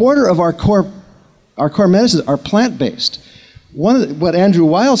 So a quarter of our core medicines are plant-based. What Andrew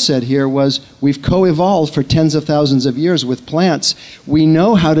Weil said here was, we've co-evolved for tens of thousands of years with plants. We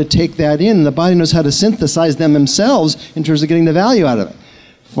know how to take that in. The body knows how to synthesize them themselves in terms of getting the value out of it.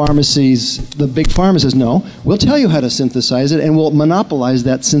 Pharmacies, the big pharma says, no, we'll tell you how to synthesize it, and we'll monopolize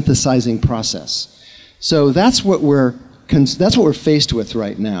that synthesizing process. So that's what we're faced with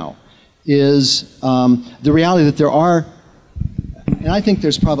right now, is the reality that there are, and I think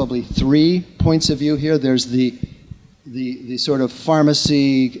there's probably 3 points of view here. There's the sort of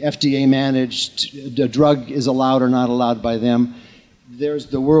pharmacy, FDA-managed, the drug is allowed or not allowed by them. There's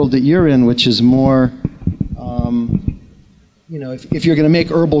the world that you're in, which is more, if you're going to make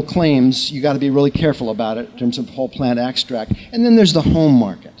herbal claims, you got to be really careful about it in terms of whole plant extract. And then there's the home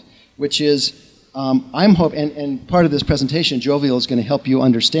market, which is, I'm hoping, and part of this presentation, Jovial is going to help you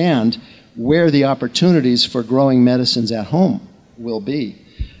understand where the opportunities for growing medicines at home will be.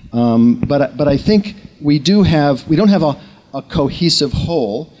 But I think we don't have a cohesive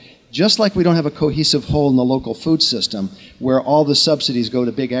whole, just like we don't have a cohesive whole in the local food system, where all the subsidies go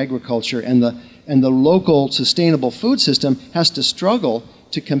to big agriculture, and the local sustainable food system has to struggle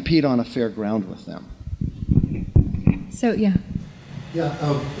to compete on a fair ground with them. So, yeah. Yeah,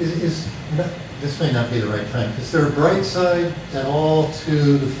 this may not be the right time. Is there a bright side at all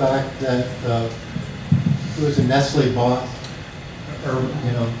to the fact that it was a Nestle bought,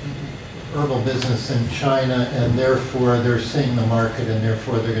 herbal business in China, and therefore they're seeing the market, and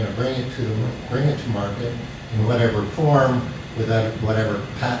therefore they're going to bring it to market in whatever form, without whatever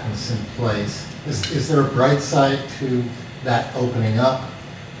patents in place? Is there a bright side to that opening up,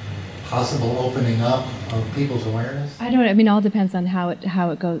 possible opening up of people's awareness? I don't. I mean, it all depends on how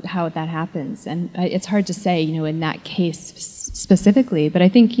that happens, and it's hard to say, in that case specifically. But I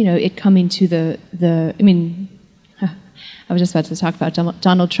think it coming to the. I mean, I was just about to talk about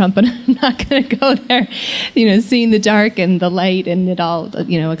Donald Trump, but I'm not going to go there. Seeing the dark and the light and it all. I'm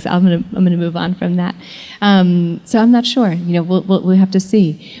going to move on from that. So I'm not sure. We'll have to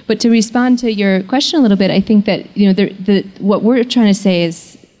see. But to respond to your question a little bit, I think that what we're trying to say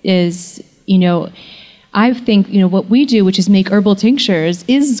is I think what we do, which is make herbal tinctures,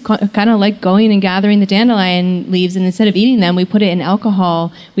 is kind of like going and gathering the dandelion leaves, and instead of eating them, we put it in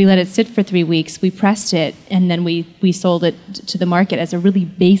alcohol, we let it sit for 3 weeks, we pressed it, and then we sold it to the market as a really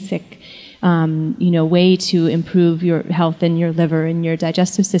basic way to improve your health and your liver and your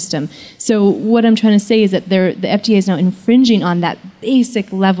digestive system. So what I'm trying to say is that the FDA is now infringing on that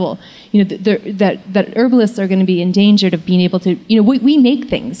basic level. That herbalists are going to be endangered of being able to. We make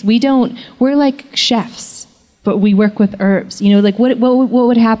things. We're like chefs, but we work with herbs. What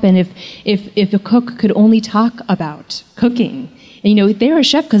would happen if a cook could only talk about cooking? And they're a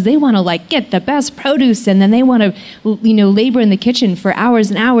chef because they want to get the best produce, and then they want to labor in the kitchen for hours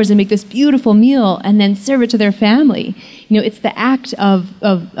and hours and make this beautiful meal and then serve it to their family. It's the act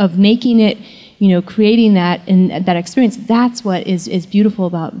of making it creating that and that experience, that's what is beautiful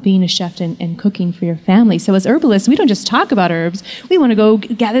about being a chef and cooking for your family. So as herbalists, we don't just talk about herbs. We want to go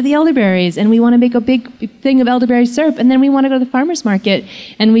gather the elderberries, and we want to make a big thing of elderberry syrup, and then we want to go to the farmer's market,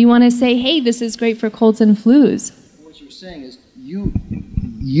 and we want to say, hey, this is great for colds and flus. What you're saying is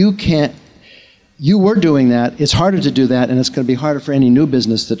you can't. You were doing that. It's harder to do that, and it's going to be harder for any new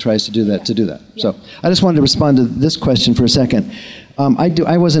business that tries to do that to do that. Yeah. So I just wanted to respond to this question for a second.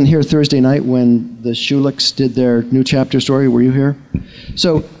 I wasn't here Thursday night when the Schulichs did their new chapter story. Were you here?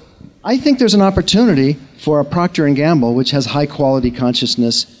 So I think there's an opportunity for a Procter & Gamble, which has high-quality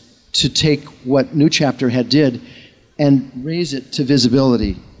consciousness, to take what New Chapter had did and raise it to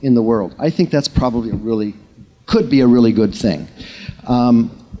visibility in the world. I think that's probably could be a really good thing.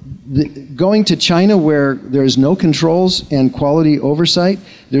 Going to China, where there's no controls and quality oversight,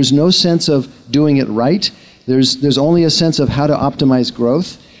 there's no sense of doing it right. There's only a sense of how to optimize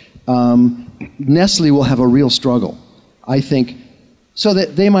growth. Nestle will have a real struggle, I think, so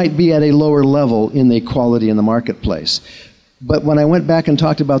that they might be at a lower level in the quality in the marketplace. But when I went back and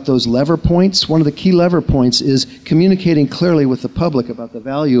talked about those lever points, one of the key lever points is communicating clearly with the public about the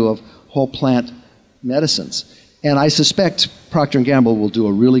value of whole plant medicines. And I suspect Procter & Gamble will do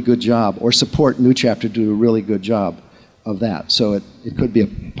a really good job, or support New Chapter do a really good job of that. So it could be a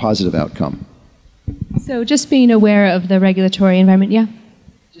positive outcome. So just being aware of the regulatory environment, yeah?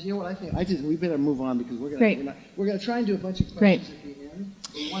 Just, you know what I think? We better move on, because we're going to try and do a bunch of questions at the end.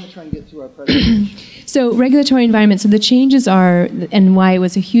 We want to try and get through our presentation. So regulatory environment, so the changes are, and why it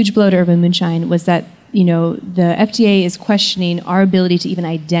was a huge blow to Urban Moonshine, was that the FDA is questioning our ability to even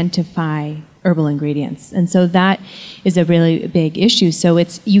identify herbal ingredients. And so that is a really big issue. So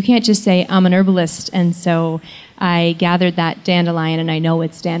you can't just say, I'm an herbalist, and so I gathered that dandelion and I know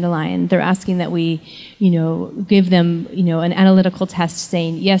it's dandelion. They're asking that we, give them, an analytical test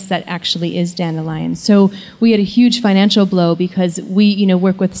saying, yes, that actually is dandelion. So we had a huge financial blow, because we,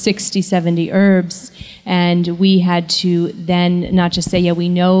 work with 60, 70 herbs, and we had to then not just say, yeah, we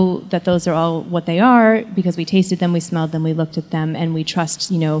know that those are all what they are, because we tasted them, we smelled them, we looked at them, and we trust,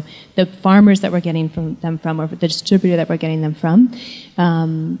 the farmers that we're getting them from, or the distributor that we're getting them from.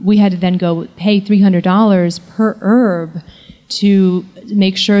 We had to then go pay $300 per herb to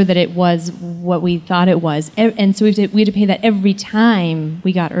make sure that it was what we thought it was. And so we had to pay that every time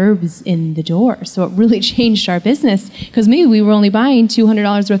we got herbs in the door. So it really changed our business, because maybe we were only buying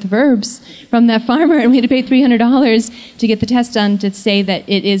 $200 worth of herbs from that farmer, and we had to pay $300 to get the test done to say that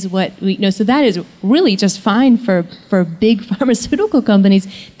it is what we know. So that is really just fine for big pharmaceutical companies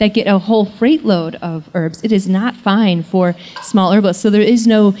that get a whole freight load of herbs. It is not fine for small herbalists. So there is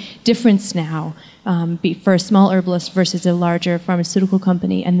no difference now for a small herbalist versus a larger pharmaceutical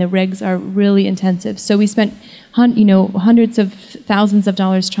company, and the regs are really intensive. So we spent hundreds of thousands of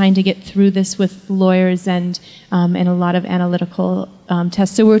dollars trying to get through this with lawyers and a lot of analytical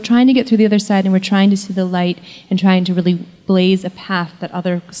tests. So we're trying to get through the other side, and we're trying to see the light and trying to really blaze a path that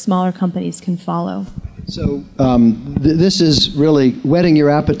other smaller companies can follow. So this is really whetting your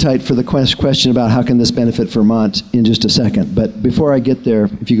appetite for the question about how can this benefit Vermont in just a second. But before I get there,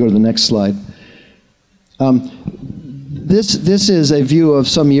 if you go to the next slide. This is a view of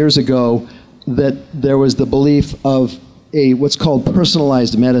some years ago, that there was the belief of what's called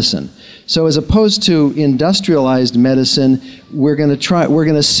personalized medicine. So as opposed to industrialized medicine, we're going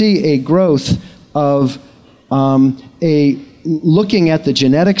to see a growth of looking at the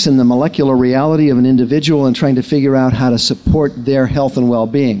genetics and the molecular reality of an individual and trying to figure out how to support their health and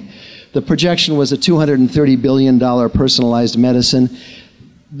well-being. The projection was a $230 billion personalized medicine.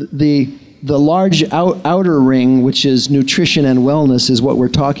 The large outer ring, which is nutrition and wellness, is what we're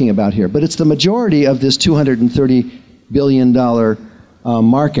talking about here. But it's the majority of this $230 billion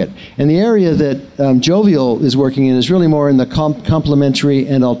market. And the area that Jovial is working in is really more in the complementary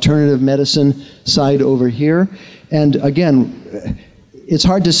and alternative medicine side over here. And again, it's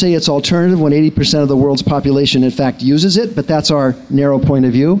hard to say it's alternative when 80% of the world's population, in fact, uses it, but that's our narrow point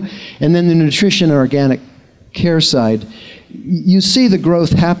of view. And then the nutrition and organic care side. You see the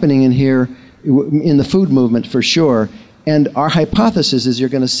growth happening in here in the food movement for sure, and our hypothesis is you're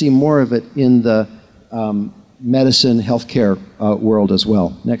going to see more of it in the medicine, healthcare world as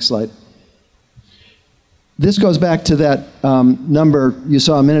well. Next slide. This goes back to that number you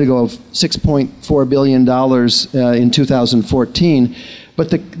saw a minute ago of $6.4 billion in 2014. But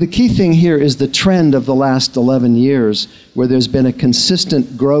the key thing here is the trend of the last 11 years, where there's been a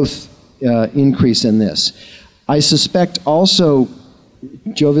consistent growth increase in this. I suspect also,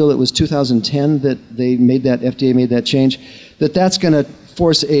 Jovial, it was 2010 that FDA made that change, that's going to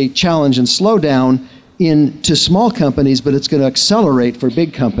force a challenge and slowdown to small companies, but it's going to accelerate for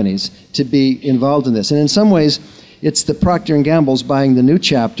big companies to be involved in this. And in some ways, it's the Procter & Gamble's buying the new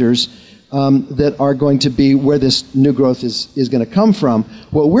chapters that are going to be where this new growth is going to come from.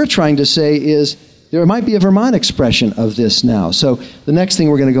 What we're trying to say is there might be a Vermont expression of this now. So the next thing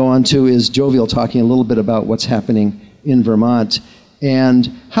we're going to go on to is Jovial talking a little bit about what's happening in Vermont and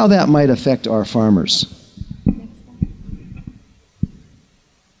how that might affect our farmers.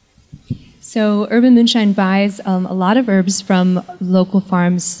 So Urban Moonshine buys a lot of herbs from local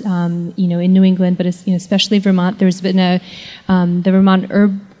farms, in New England, but especially Vermont. There's been the Vermont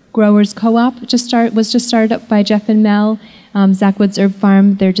Herb Growers Co-op was just started up by Jeff and Mel. Zach Wood's Herb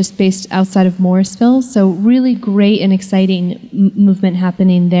Farm, they're just based outside of Morrisville. So really great and exciting movement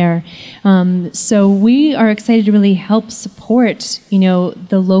happening there. So we are excited to really help support,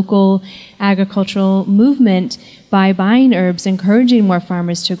 the local agricultural movement by buying herbs, encouraging more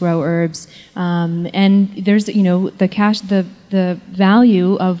farmers to grow herbs. And there's, the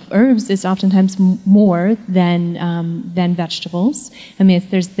value of herbs is oftentimes more than vegetables. I mean,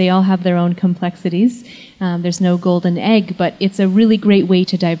 they all have their own complexities. There's no golden egg, but it's a really great way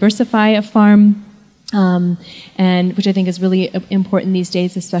to diversify a farm. And which I think is really important these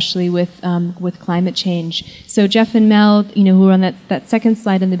days, especially with climate change. So Jeff and Mel, who were on that second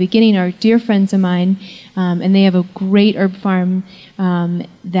slide in the beginning, are dear friends of mine, and they have a great herb farm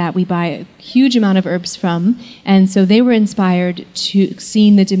that we buy a huge amount of herbs from. And so they were inspired to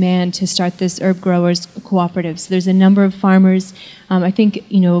seeing the demand to start this herb growers cooperative. So there's a number of farmers. I think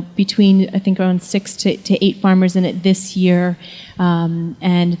between around 6 to 8 farmers in it this year,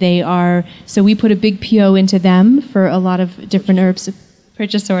 and they are. So we put a big PO into them for a lot of different herbs,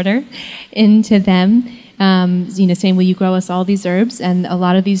 purchase order into them. Saying, will you grow us all these herbs? And a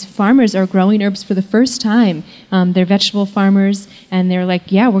lot of these farmers are growing herbs for the first time. They're vegetable farmers, and they're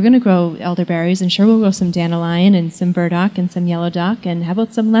like, yeah, we're going to grow elderberries, and sure, we'll grow some dandelion and some burdock and some yellow dock, and how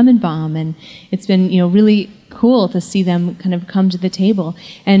about some lemon balm? And it's been, really cool to see them kind of come to the table.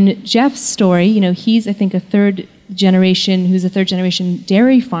 And Jeff's story, he's, I think, who's a third generation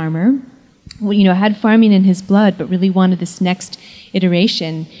dairy farmer. Had farming in his blood, but really wanted this next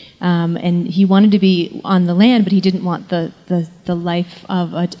iteration. And he wanted to be on the land, but he didn't want the life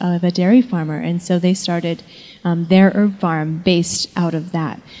of a dairy farmer. And so they started their herb farm based out of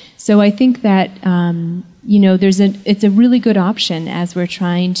that. So I think that it's a really good option as we're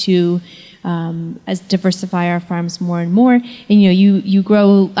trying to diversify our farms more and more. And you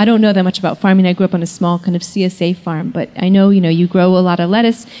grow. I don't know that much about farming. I grew up on a small kind of CSA farm, but I know you grow a lot of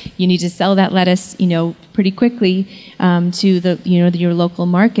lettuce. You need to sell that lettuce pretty quickly to your local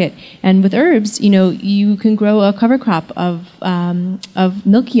market. And with herbs, you can grow a cover crop of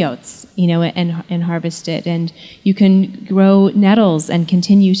milky oats, and harvest it. And you can grow nettles and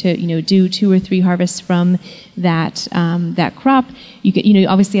continue to do 2 or 3 harvests from that crop. You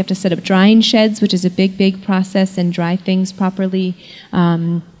obviously have to set up drying sheds, which is a big process, and dry things properly.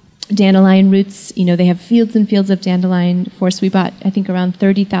 Dandelion roots, they have fields and fields of dandelion. Of course, we bought, I think, around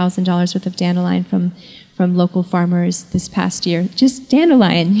 $30,000 worth of dandelion from local farmers this past year. Just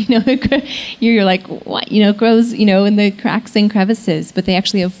dandelion, you're like, what? It grows, in the cracks and crevices, but they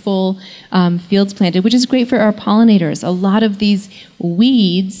actually have full fields planted, which is great for our pollinators. A lot of these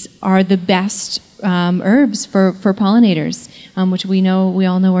weeds are the best herbs for pollinators, which we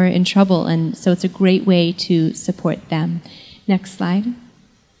all know are in trouble, and so it's a great way to support them. Next slide.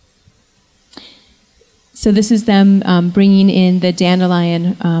 So this is them bringing in the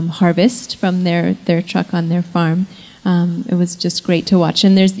dandelion harvest from their truck on their farm. It was just great to watch,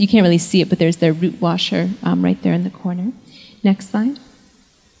 and you can't really see it, but there's their root washer right there in the corner. Next slide.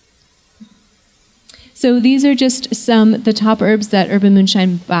 So these are just the top herbs that Urban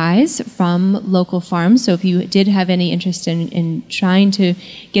Moonshine buys from local farms. So if you did have any interest in trying to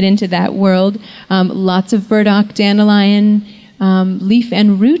get into that world, lots of burdock, dandelion, leaf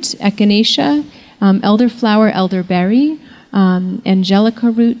and root, echinacea, elderflower, elderberry,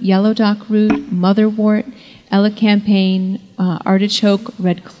 angelica root, yellow dock root, motherwort, elecampane, artichoke,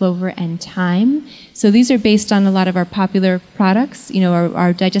 red clover, and thyme. So these are based on a lot of our popular products.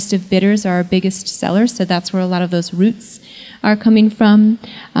 Our digestive bitters are our biggest sellers, so that's where a lot of those roots are coming from.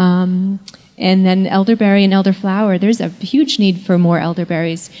 And then elderberry and elderflower, there's a huge need for more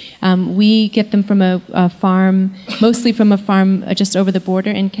elderberries. We get them from a farm, mostly from a farm just over the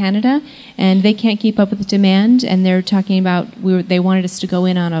border in Canada, and they can't keep up with the demand, and they're talking about, they wanted us to go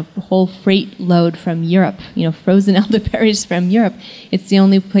in on a whole freight load from Europe, frozen elderberries from Europe. It's the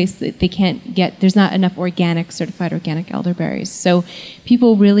only place that they can't get, there's not enough certified organic elderberries. So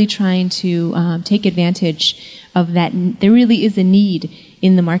people really trying to take advantage of that. There really is a need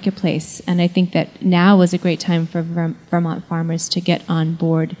in the marketplace. And I think that now is a great time for Vermont farmers to get on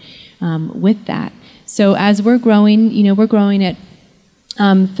board with that. So as we're growing, we're growing at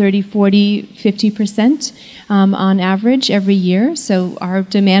 30, 40, 50% on average every year. So our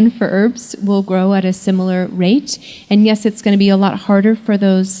demand for herbs will grow at a similar rate. And yes, it's going to be a lot harder for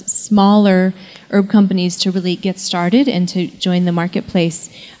those smaller herb companies to really get started and to join the marketplace.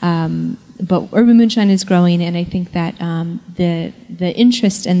 But Urban Moonshine is growing, and I think that the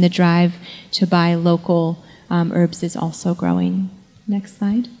interest and the drive to buy local herbs is also growing. Next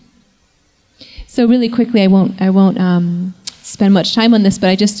slide. So really quickly, I won't spend much time on this, but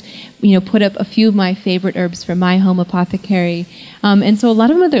I just put up a few of my favorite herbs from my home apothecary, and so a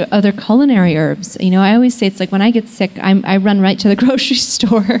lot of them are other culinary herbs. I always say it's like when I get sick, I run right to the grocery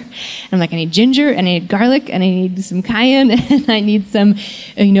store. I'm like, I need ginger, and I need garlic, and I need some cayenne, and I need some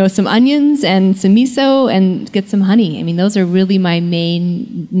some onions and some miso, and get some honey. I mean, those are really my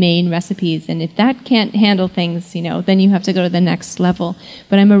main recipes, and if that can't handle things, then you have to go to the next level.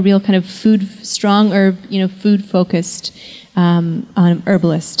 But I'm a real kind of strong herb, food focused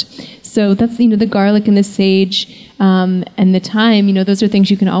herbalist. So that's the garlic and the sage and the thyme. Those are things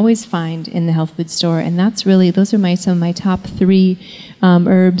you can always find in the health food store, and those are some of my top 3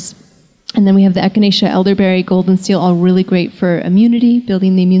 herbs. And then we have the echinacea, elderberry, golden seal, all really great for immunity,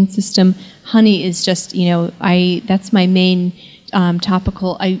 building the immune system. Honey is just that's my main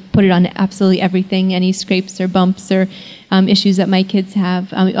topical. I put it on absolutely everything, any scrapes or bumps or issues that my kids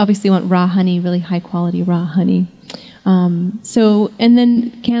have. We obviously want raw honey, really high quality raw honey. And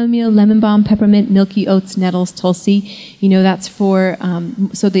then chamomile, lemon balm, peppermint, milky oats, nettles, tulsi. That's for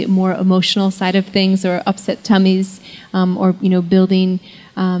so the more emotional side of things, or upset tummies, or building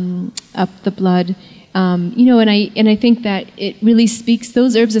up the blood. And I think that it really speaks.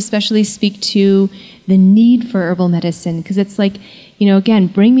 Those herbs especially speak to the need for herbal medicine, because it's like, again,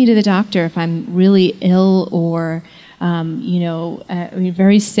 bring me to the doctor if I'm really ill, or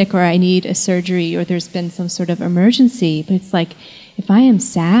very sick, or I need a surgery, or there's been some sort of emergency. But it's like, if I am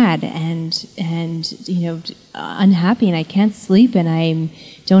sad and unhappy, and I can't sleep, and I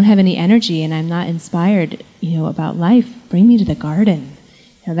don't have any energy, and I'm not inspired, about life, bring me to the garden.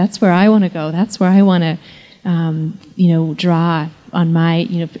 That's where I want to go. That's where I want to, draw on my,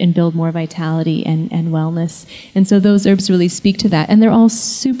 and build more vitality and wellness. And so those herbs really speak to that. And they're all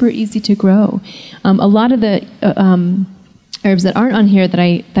super easy to grow. A lot of the herbs that aren't on here that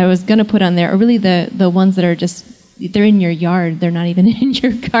I was going to put on there are really the ones that are just, they're in your yard. They're not even in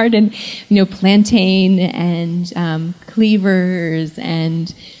your garden. Plantain and cleavers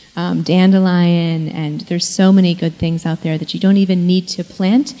and dandelion, and there's so many good things out there that you don't even need to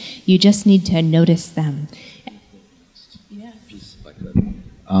plant. You just need to notice them.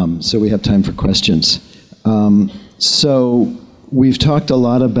 So we have time for questions. So we've talked a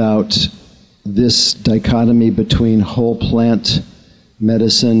lot about this dichotomy between whole plant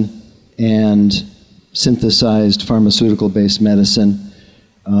medicine and synthesized pharmaceutical-based medicine.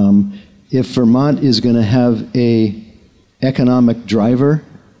 If Vermont is going to have a economic driver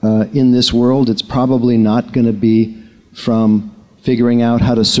in this world, it's probably not going to be from figuring out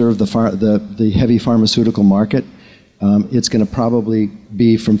how to serve the heavy pharmaceutical market. It's going to probably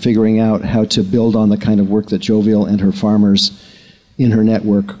be from figuring out how to build on the kind of work that Jovial and her farmers in her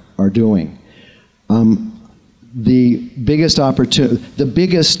network are doing. The biggest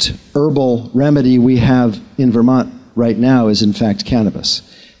herbal remedy we have in Vermont right now is, in fact, cannabis.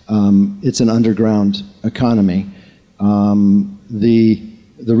 It's an underground economy.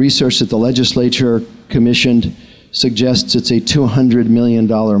 The research that the legislature commissioned suggests it's a $200 million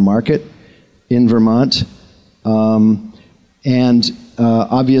market in Vermont.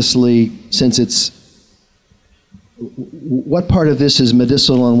 Obviously, since what part of this is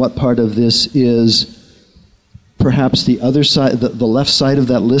medicinal and what part of this is perhaps the other side, the left side of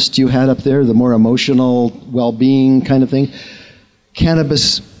that list you had up there, the more emotional well-being kind of thing,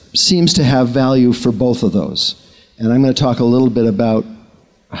 cannabis seems to have value for both of those. And I'm going to talk a little bit about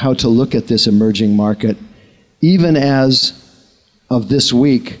how to look at this emerging market. Even as of this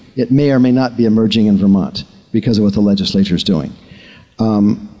week, it may or may not be emerging in Vermont because of what the legislature is doing.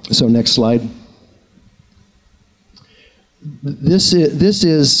 So next slide. This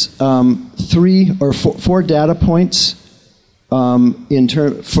is 3 or 4 data points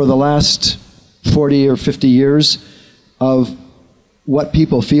for the last 40 or 50 years of what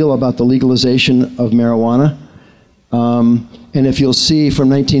people feel about the legalization of marijuana. And if you'll see, from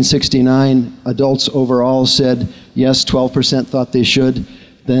 1969, adults overall said yes, 12% thought they should.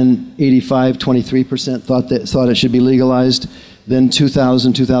 Then 23% thought it should be legalized. Then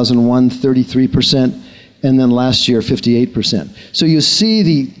 2000, 2001, 33%. and then last year 58%. So you see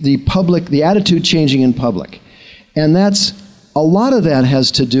the attitude changing in public. And a lot of that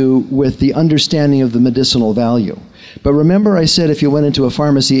has to do with the understanding of the medicinal value. But remember I said if you went into a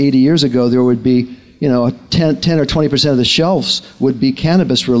pharmacy 80 years ago, there would be 10 or 20% of the shelves would be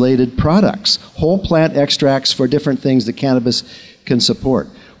cannabis-related products, whole plant extracts for different things that cannabis can support.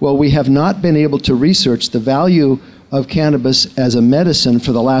 Well, we have not been able to research the value of cannabis as a medicine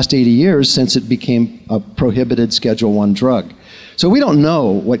for the last 80 years since it became a prohibited Schedule I drug. So we don't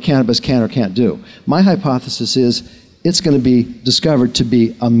know what cannabis can or can't do. My hypothesis is it's going to be discovered to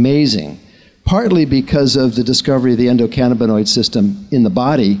be amazing, partly because of the discovery of the endocannabinoid system in the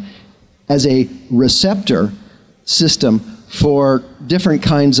body as a receptor system for different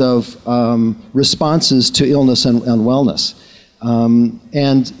kinds of responses to illness and wellness.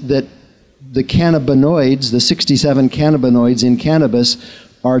 And that the cannabinoids, the 67 cannabinoids in cannabis,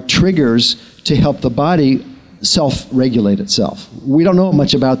 are triggers to help the body self-regulate itself. We don't know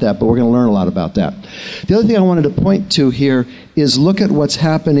much about that, but we're going to learn a lot about that. The other thing I wanted to point to here is look at what's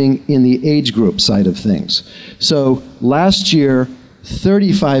happening in the age group side of things. So last year,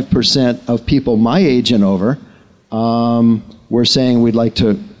 35% of people my age and over were saying we'd like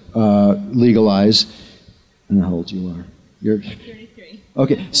to legalize. I don't know how old you are. You're 33.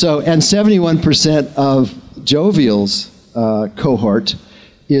 Okay, so, and 71% of Jovial's cohort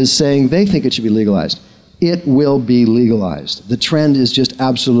is saying they think it should be legalized. It will be legalized. The trend is just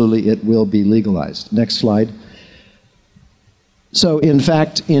absolutely it will be legalized. Next slide. So in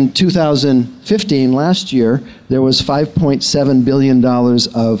fact, in 2015, last year, there was $5.7 billion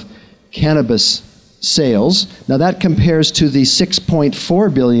of cannabis sales. Now that compares to the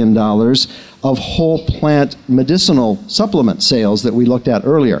 $6.4 billion of whole plant medicinal supplement sales that we looked at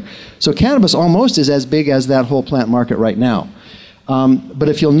earlier. So cannabis almost is as big as that whole plant market right now. But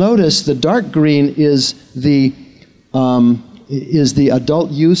if you'll notice, the dark green is the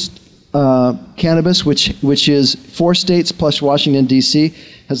adult use cannabis, which is 4 states plus Washington, D.C.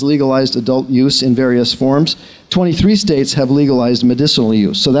 has legalized adult use in various forms. 23 states have legalized medicinal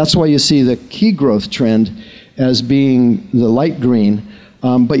use. So that's why you see the key growth trend as being the light green.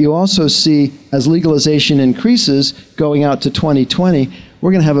 But you also see, as legalization increases, going out to 2020,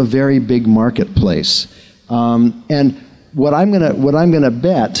 we're going to have a very big marketplace. And what I'm gonna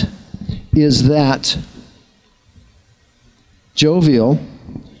bet is that Jovial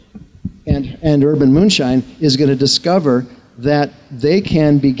and Urban Moonshine is going to discover that they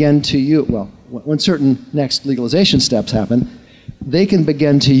can begin to use, well, when certain next legalization steps happen, they can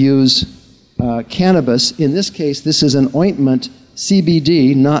begin to use cannabis. In this case, this is an ointment,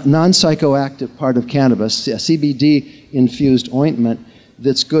 CBD, non-psychoactive part of cannabis, a CBD-infused ointment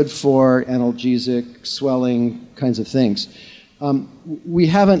that's good for analgesic, swelling kinds of things. We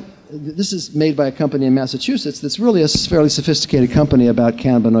haven't, this is made by a company in Massachusetts that's really a fairly sophisticated company about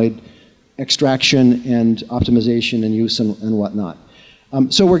cannabinoid extraction and optimization and use and whatnot.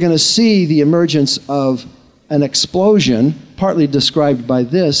 So we're going to see the emergence of an explosion, partly described by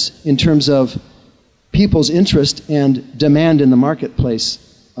this, in terms of people's interest and demand in the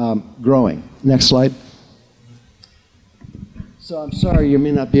marketplace growing. Next slide. So I'm sorry you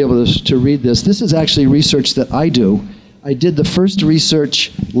may not be able to read this. This is actually research that I do. I did the first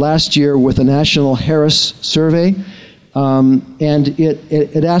research last year with a National Harris survey, and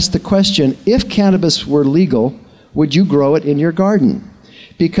it asked the question, if cannabis were legal, would you grow it in your garden?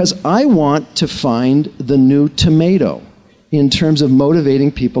 Because I want to find the new tomato in terms of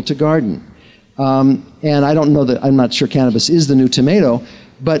motivating people to garden. And I don't know that, I'm not sure cannabis is the new tomato,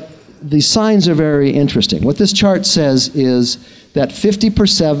 but the signs are very interesting. What this chart says is that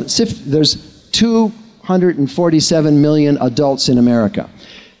 50%, there's 247 million adults in America.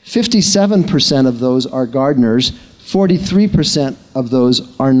 57% of those are gardeners, 43% of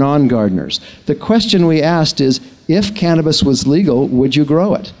those are non-gardeners. The question we asked is, if cannabis was legal, would you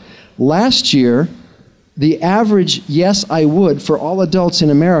grow it? Last year, the average yes, I would for all adults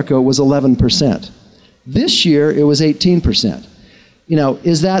in America was 11%. This year, it was 18%. You know,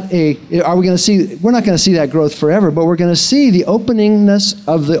 is that are we going to see, we're not going to see that growth forever, but we're going to see the openingness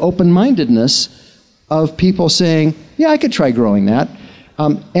of the open-mindedness of people saying, yeah, I could try growing that.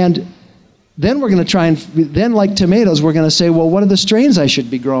 And then we're going to try and, then like tomatoes, we're going to say, well, what are the strains I should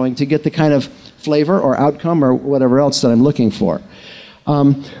be growing to get the kind of flavor or outcome or whatever else that I'm looking for.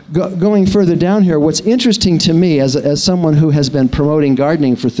 Going further down here, what's interesting to me as someone who has been promoting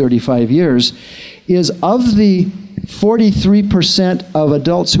gardening for 35 years is of the 43% of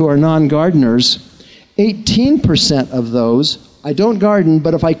adults who are non-gardeners, 18% of those, I don't garden,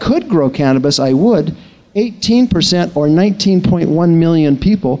 but if I could grow cannabis, I would, 18% or 19.1 million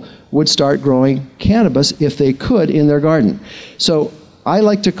people would start growing cannabis if they could in their garden. So I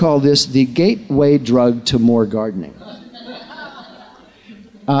like to call this the gateway drug to more gardening.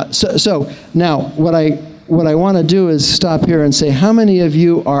 So now what I want to do is stop here and say, how many of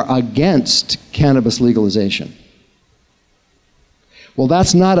you are against cannabis legalization? Well,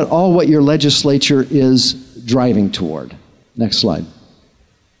 that's not at all what your legislature is driving toward. Next slide.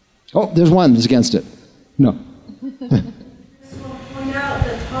 Oh, there's one that's against it. No. I'll point out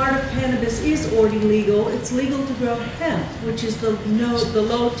that part of cannabis is already legal. It's legal to grow hemp, which is the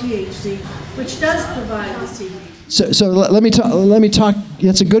low THC, which does provide the CBD. So let me talk.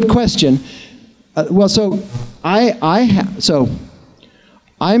 It's a good question. So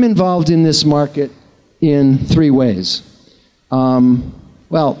I'm involved in this market in three ways.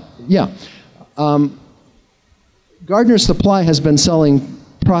 Gardener Supply has been selling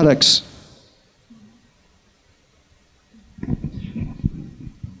products.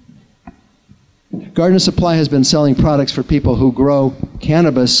 Gardener Supply has been selling products for people who grow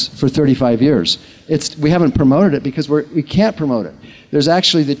cannabis for 35 years. We haven't promoted it because we can't promote it. There's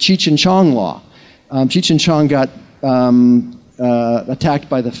actually the Cheech and Chong law. Cheech and Chong got attacked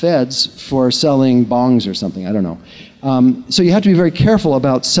by the feds for selling bongs or something, I don't know. So you have to be very careful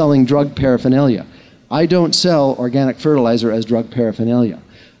about selling drug paraphernalia. I don't sell organic fertilizer as drug paraphernalia,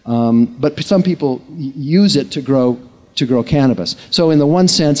 but some people use it to grow cannabis. So in the one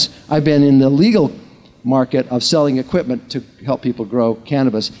sense, I've been in the legal market of selling equipment to help people grow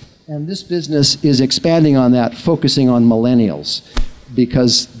cannabis, and this business is expanding on that, focusing on millennials,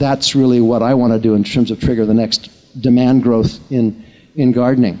 because that's really what I want to do in terms of trigger the next demand growth in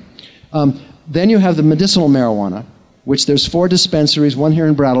gardening. Then you have the medicinal marijuana, which there's 4 dispensaries, one here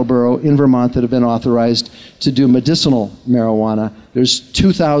in Brattleboro in Vermont, that have been authorized to do medicinal marijuana. There's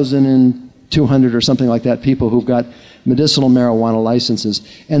 2,200 or something like that people who've got medicinal marijuana licenses.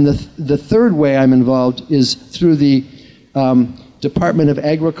 And the third way I'm involved is through the Department of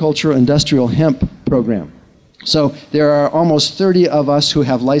Agriculture Industrial Hemp program. So there are almost 30 of us who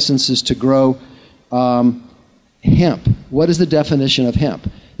have licenses to grow hemp. What is the definition of hemp?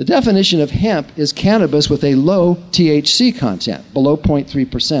 The definition of hemp is cannabis with a low THC content, below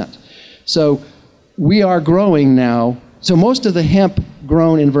 0.3%. So we are growing now. So most of the hemp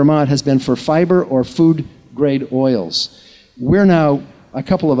grown in Vermont has been for fiber or food grade oils. We're now, a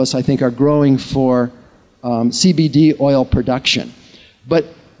couple of us I think, are growing for CBD oil production. But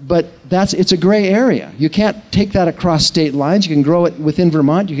it's a gray area. You can't take that across state lines. You can grow it within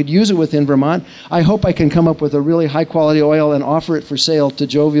Vermont. You could use it within Vermont. I hope I can come up with a really high quality oil and offer it for sale to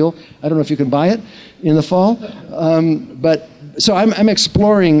Jovial. I don't know if you can buy it in the fall. So I'm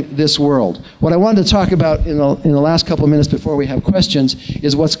exploring this world. What I wanted to talk about in the last couple of minutes before we have questions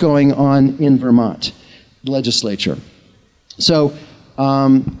is what's going on in Vermont legislature. So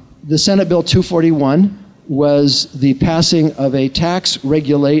the Senate Bill 241 was the passing of a tax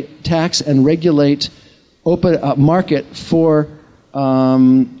and regulate open market for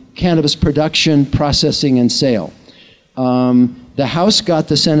cannabis production, processing, and sale. The House got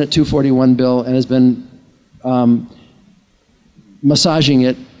the Senate 241 bill and has been massaging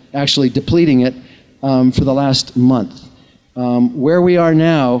it, actually depleting it, for the last month. Where we are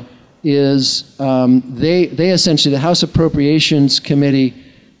now is they essentially, the House Appropriations Committee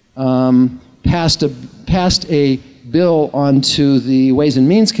passed a bill onto the Ways and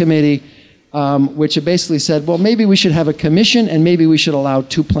Means Committee, which basically said, well, maybe we should have a commission and maybe we should allow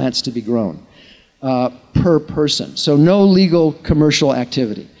 2 plants to be grown per person. So no legal commercial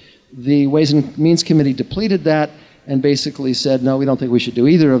activity. The Ways and Means Committee depleted that and basically said, no, we don't think we should do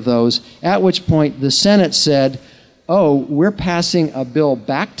either of those, at which point the Senate said, oh, we're passing a bill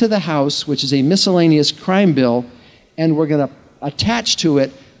back to the House, which is a miscellaneous crime bill, and we're going to attach to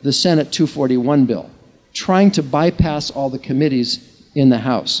it the Senate 241 bill, trying to bypass all the committees in the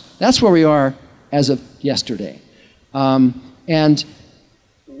House. That's where we are as of yesterday. And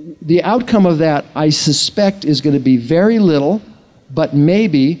the outcome of that, I suspect, is going to be very little, but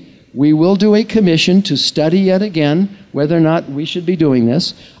maybe we will do a commission to study yet again whether or not we should be doing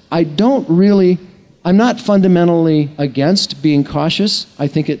this. I'm not fundamentally against being cautious. I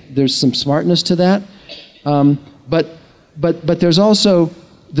think there's some smartness to that. But there's also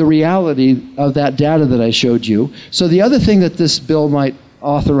the reality of that data that I showed you. So the other thing that this bill might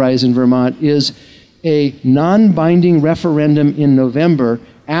authorize in Vermont is a non-binding referendum in November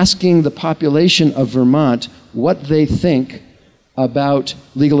asking the population of Vermont what they think about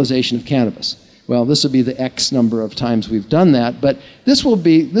legalization of cannabis. Well, this will be the X number of times we've done that, but this will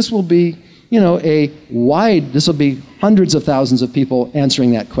be this will be hundreds of thousands of people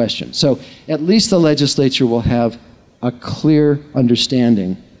answering that question. So at least the legislature will have a clear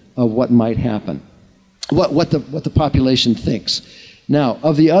understanding of what might happen, what the population thinks. Now,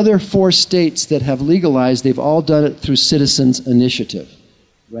 of the other 4 states that have legalized, they've all done it through citizens' initiative,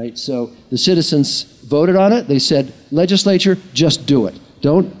 right? So the citizens voted on it. They said, legislature, just do it.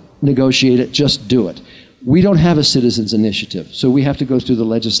 Don't negotiate it, just do it. We don't have a citizens' initiative, so we have to go through the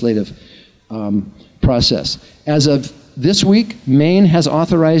legislative process. As of this week, Maine has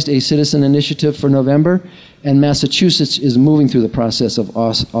authorized a citizen initiative for November, and Massachusetts is moving through the process of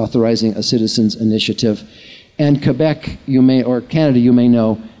authorizing a citizens initiative. And Quebec, or Canada, you may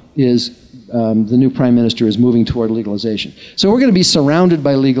know, is the new prime minister is moving toward legalization. So we're going to be surrounded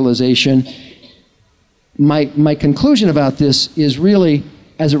by legalization. My conclusion about this is really,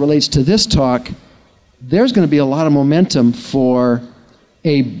 as it relates to this talk, there's going to be a lot of momentum for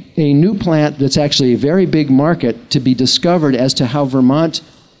a new plant that's actually a very big market to be discovered as to how Vermont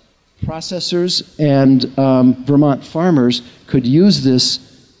processors and Vermont farmers could use this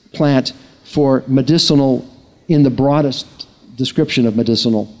plant for medicinal, in the broadest description of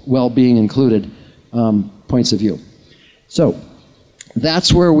medicinal, well-being included, points of view. So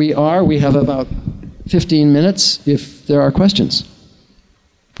that's where we are. We have about 15 minutes if there are questions.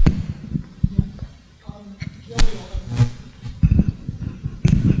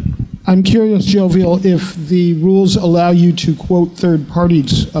 I'm curious, Jovial, if the rules allow you to quote third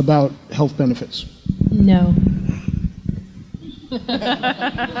parties about health benefits. No.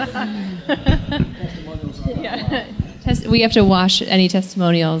 Yeah. We have to wash any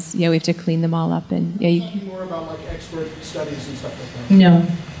testimonials. Yeah, we have to clean them all up. And yeah, you can... More about like expert studies and stuff like that. No.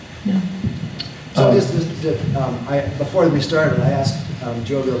 So before we started, I asked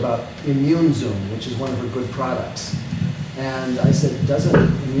Jovial about Immune Zoom, which is one of her good products. And I said, doesn't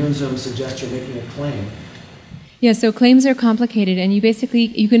Immune Zoom suggest you're making a claim? Yeah, so claims are complicated, and you can,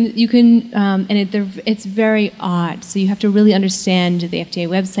 it's very odd. So you have to really understand the FDA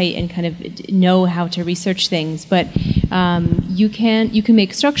website and kind of know how to research things. But you can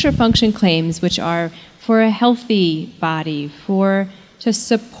make structure function claims, which are for a healthy body, to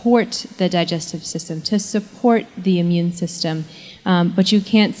support the digestive system, to support the immune system. But you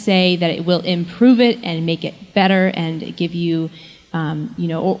can't say that it will improve it and make it better and give you,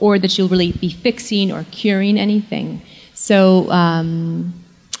 or that you'll really be fixing or curing anything. So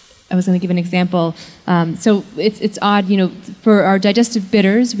I was going to give an example. So it's odd, for our digestive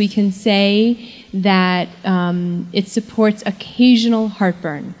bitters, we can say that it supports occasional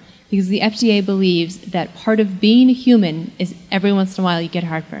heartburn, because the FDA believes that part of being a human is every once in a while you get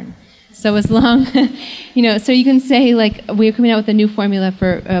heartburn. So as long, so you can say, like, we're coming out with a new formula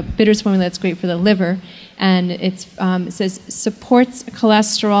for bitters formula that's great for the liver, and it says supports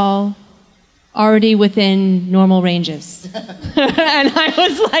cholesterol already within normal ranges. And I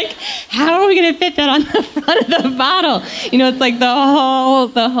was like, how are we going to fit that on the front of the bottle? It's like the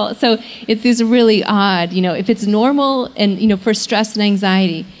whole. So it's these really odd, if it's normal and, for stress and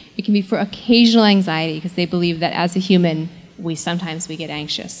anxiety, it can be for occasional anxiety, because they believe that as a human, sometimes we get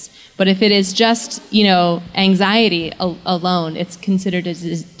anxious. But if it is just, anxiety alone, it's considered a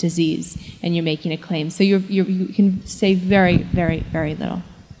disease, and you're making a claim. So you can say very, very, very little.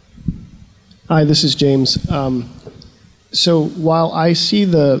 Hi, this is James. So while I see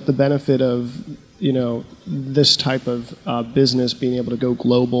the benefit of, this type of business being able to go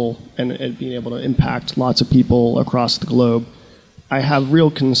global and being able to impact lots of people across the globe, I have real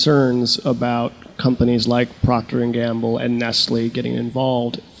concerns about companies like Procter & Gamble and Nestle getting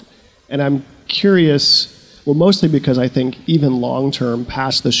involved. And I'm curious, well, mostly because I think even long-term,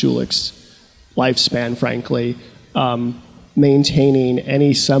 past the Schulich's lifespan, frankly, maintaining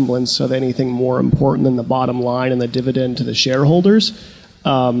any semblance of anything more important than the bottom line and the dividend to the shareholders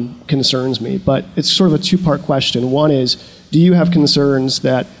concerns me. But it's sort of a two-part question. One is, do you have concerns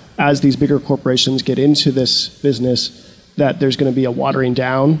that as these bigger corporations get into this business, that there's going to be a watering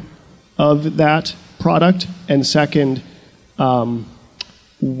down of that product? And second,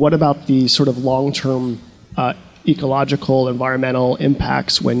 what about the sort of long-term ecological, environmental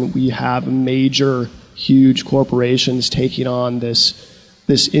impacts when we have major, huge corporations taking on this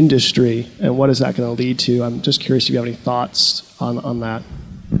industry, and what is that going to lead to? I'm just curious if you have any thoughts on that.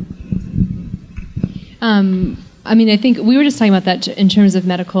 I think we were just talking about that in terms of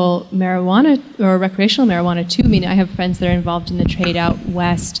medical marijuana or recreational marijuana too. I have friends that are involved in the trade out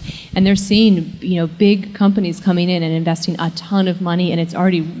west, and they're seeing, big companies coming in and investing a ton of money, and it's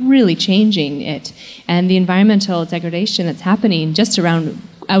already really changing it. And the environmental degradation that's happening just around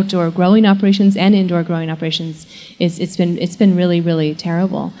outdoor growing operations and indoor growing operations, it's been really, really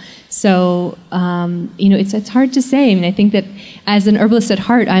terrible. So, it's hard to say. I mean, I think that as an herbalist at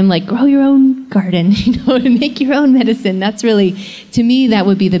heart, I'm like, grow your own garden, and make your own medicine. That's really, to me, that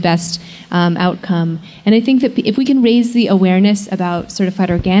would be the best outcome. And I think that if we can raise the awareness about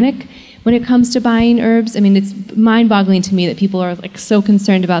certified organic when it comes to buying herbs, I mean, it's mind-boggling to me that people are like so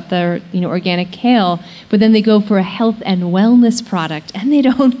concerned about their, organic kale, but then they go for a health and wellness product, and they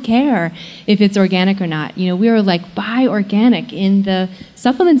don't care if it's organic or not. We are like, buy organic in the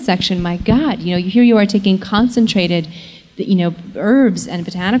supplement section. My God, here you are taking concentrated, herbs and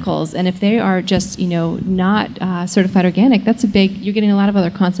botanicals, and if they are just, not certified organic, that's you're getting a lot of other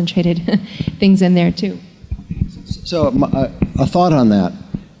concentrated things in there too. So a thought on that.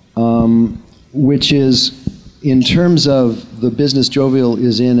 Which is, in terms of the business Jovial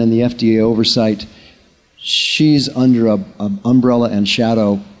is in and the FDA oversight, she's under an umbrella and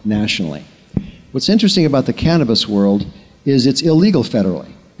shadow nationally. What's interesting about the cannabis world is it's illegal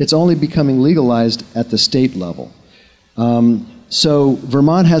federally. It's only becoming legalized at the state level. So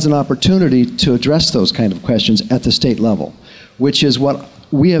Vermont has an opportunity to address those kind of questions at the state level, which is what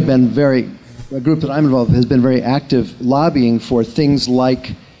we have been a group that I'm involved with has been very active lobbying for things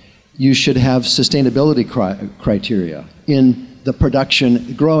like you should have sustainability criteria in the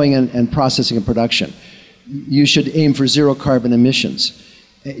production, growing and processing and production. You should aim for zero carbon emissions.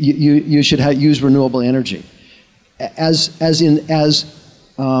 You should use renewable energy as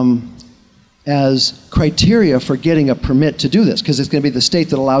criteria for getting a permit to do this, because it's going to be the state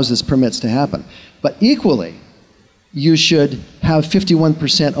that allows this permits to happen. But equally, you should have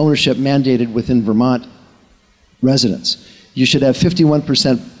 51% ownership mandated within Vermont residents. You should have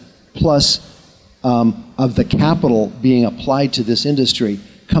 51% plus of the capital being applied to this industry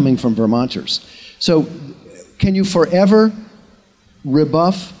coming from Vermonters. So can you forever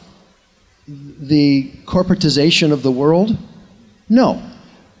rebuff the corporatization of the world? No.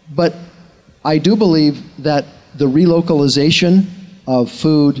 But I do believe that the relocalization of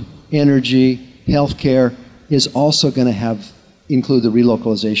food, energy, healthcare is also going to include the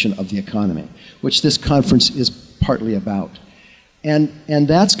relocalization of the economy, which this conference is partly about. And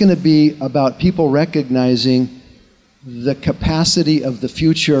that's going to be about people recognizing the capacity of the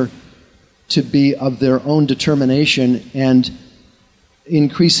future to be of their own determination and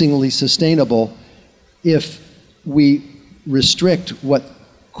increasingly sustainable if we restrict what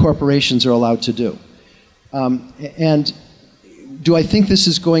corporations are allowed to do. And do I think this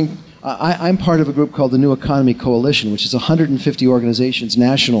is going... I'm part of a group called the New Economy Coalition, which is 150 organizations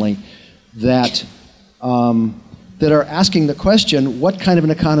nationally that are asking the question, what kind of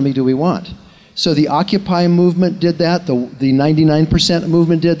an economy do we want? So the Occupy movement did that, the 99%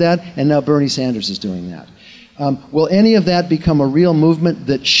 movement did that, and now Bernie Sanders is doing that. Will any of that become a real movement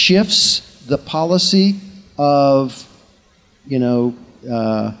that shifts the policy of,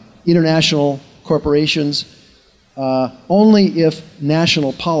 international corporations? Only if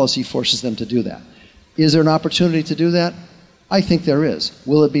national policy forces them to do that. Is there an opportunity to do that? I think there is.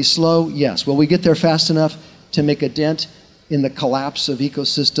 Will it be slow? Yes. Will we get there fast enough to make a dent in the collapse of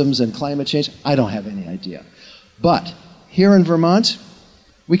ecosystems and climate change? I don't have any idea. But here in Vermont,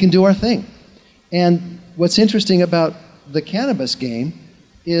 we can do our thing. And what's interesting about the cannabis game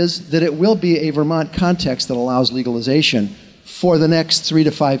is that it will be a Vermont context that allows legalization for the next 3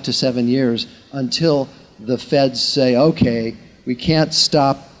 to 5 to 7 years until the feds say, okay, we can't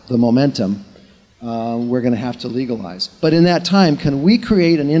stop the momentum, we're going to have to legalize. But in that time, can we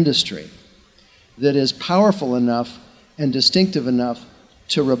create an industry that is powerful enough and distinctive enough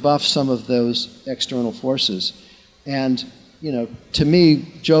to rebuff some of those external forces? And, to me,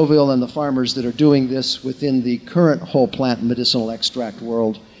 Jovial and the farmers that are doing this within the current whole plant medicinal extract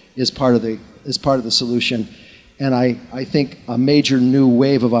world is part of the solution. And I think a major new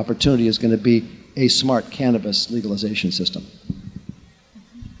wave of opportunity is going to be a smart cannabis legalization system.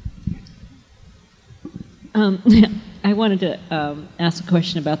 I wanted to ask a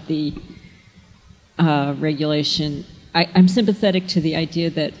question about the regulation. I'm sympathetic to the idea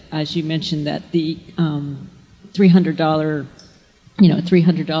that, as you mentioned, that the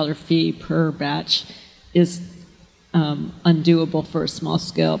 $300 fee per batch is undoable for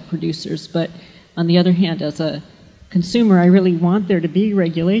small-scale producers. But on the other hand, as a consumer, I really want there to be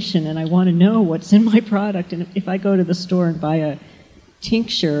regulation, and I want to know what's in my product. And if I go to the store and buy a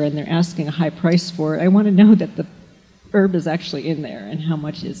tincture and they're asking a high price for it, I want to know that the herb is actually in there and how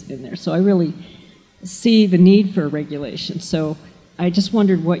much is in there. So I really see the need for regulation. So I just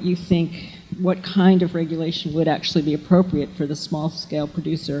wondered what you think, what kind of regulation would actually be appropriate for the small-scale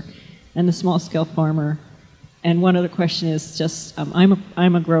producer and the small-scale farmer And one other question is just,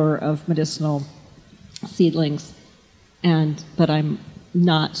 I'm a grower of medicinal seedlings, but I'm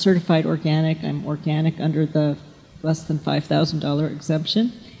not certified organic. I'm organic under the less than $5,000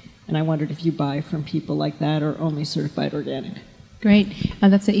 exemption. And I wondered if you buy from people like that or only certified organic. Great.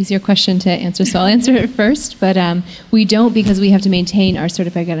 That's an easier question to answer, so I'll answer it first. But we don't, because we have to maintain our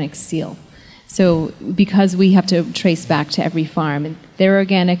certified organic seal. So because we have to trace back to every farm, and they're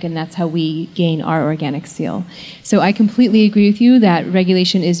organic, and that's how we gain our organic seal. So I completely agree with you that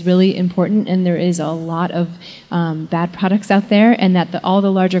regulation is really important, and there is a lot of bad products out there, and that all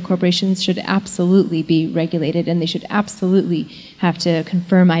the larger corporations should absolutely be regulated, and they should absolutely have to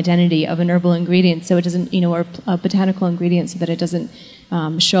confirm identity of an herbal ingredient so it doesn't, or a botanical ingredient so that it doesn't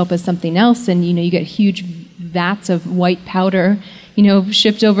show up as something else, and you get huge vats of white powder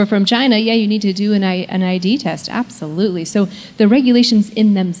shipped over from China. Yeah, you need to do an ID test, absolutely. So the regulations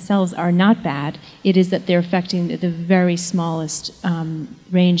in themselves are not bad. It is that they're affecting the very smallest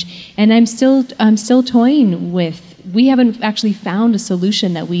range. And I'm still toying with. We haven't actually found a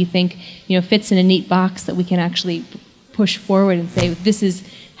solution that we think fits in a neat box that we can actually push forward and say this is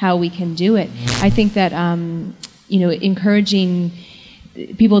how we can do it. I think that encouraging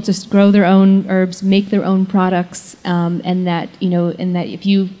people to grow their own herbs, make their own products, and that if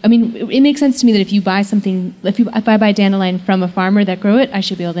you, it makes sense to me that if you buy something, if I buy dandelion from a farmer that grew it, I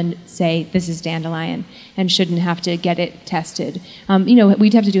should be able to say this is dandelion and shouldn't have to get it tested.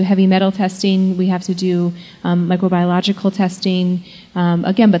 We'd have to do heavy metal testing, we have to do microbiological testing,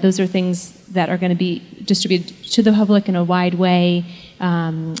 again, but those are things that are going to be distributed to the public in a wide way,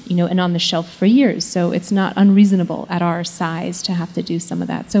 and on the shelf for years. So it's not unreasonable at our size to have to do some of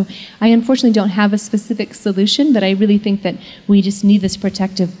that. So I unfortunately don't have a specific solution, but I really think that we just need this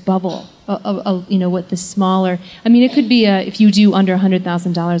protective bubble of what the smaller, it could be if you do under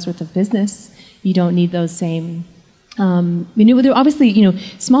 $100,000 worth of business, you don't need those same. Obviously,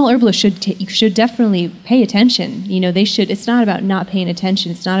 small herbalists should definitely pay attention. They should. It's not about not paying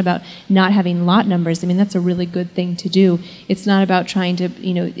attention. It's not about not having lot numbers. That's a really good thing to do. It's not about trying to,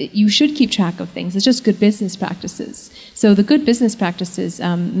 you should keep track of things. It's just good business practices. So the good business practices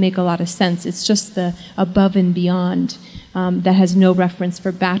make a lot of sense. It's just the above and beyond that has no reference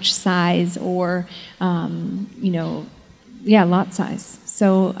for batch size or, lot size.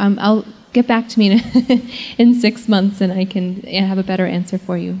 So I'll get back to me in 6 months and I can have a better answer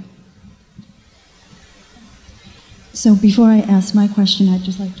for you. So before I ask my question, I'd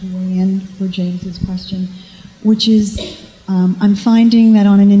just like to weigh in for James's question, which is I'm finding that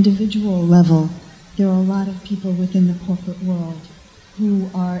on an individual level, there are a lot of people within the corporate world who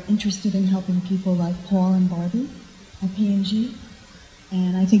are interested in helping people like Paul and Barbie at P&G.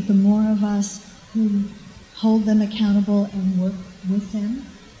 And I think the more of us who hold them accountable and work with them,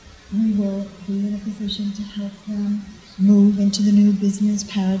 we will be in a position to help them move into the new business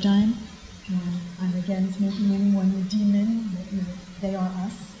paradigm. I'm against making anyone a demon, but they are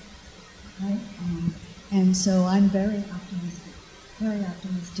us, right? And so I'm very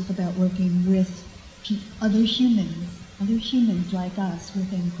optimistic about working with other humans like us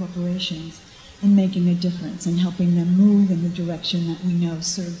within corporations and making a difference and helping them move in the direction that we know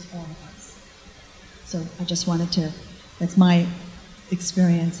serves all of us. So I just wanted to, that's my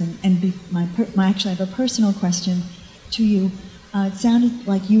experience, and actually I have a personal question to you. It sounded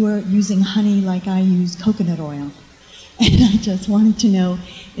like you were using honey like I use coconut oil, and I just wanted to know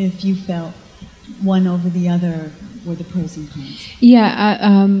if you felt one over the other were the pros and cons.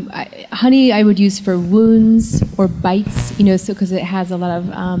 Yeah, honey I would use for wounds or bites, so because it has a lot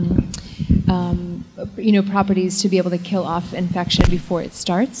of properties to be able to kill off infection before it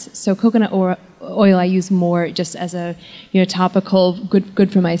starts. So coconut oil I use more just as a topical,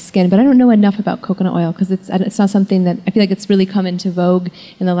 good for my skin. But I don't know enough about coconut oil because it's not something that I feel like it's really come into vogue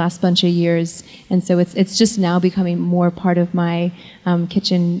in the last bunch of years, and so it's just now becoming more part of my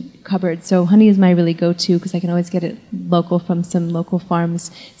kitchen cupboard. So honey is my really go-to because I can always get it local from some local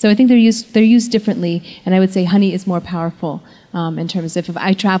farms. So I think they're used differently, and I would say honey is more powerful. In terms of if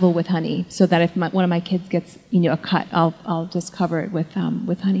I travel with honey, so that if one of my kids gets a cut, I'll just cover it with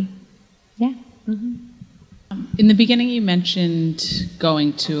honey. Yeah. Mm-hmm. In the beginning, you mentioned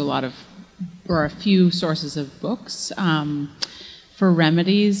going to a few sources of books for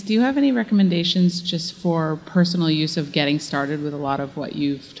remedies. Do you have any recommendations just for personal use of getting started with a lot of what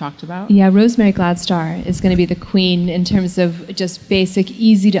you've talked about? Yeah, Rosemary Gladstar is going to be the queen in terms of just basic,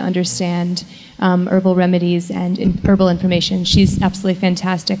 easy to understand herbal remedies and herbal information. She's absolutely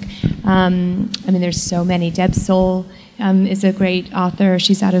fantastic. There's so many. Deb Soul is a great author.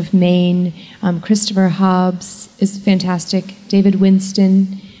 She's out of Maine. Christopher Hobbs is fantastic. David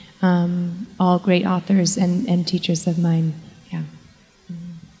Winston. all great authors and teachers of mine. Yeah.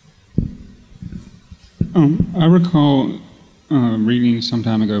 I recall reading some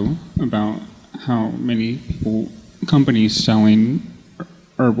time ago about how many companies selling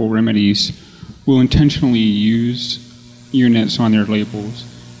herbal remedies will intentionally use units on their labels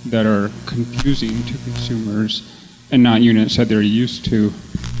that are confusing to consumers and not units that they're used to.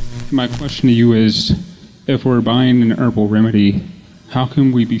 My question to you is, if we're buying an herbal remedy, how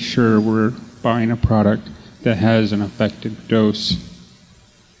can we be sure we're buying a product that has an effective dose?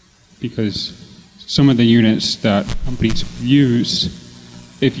 Because some of the units that companies use,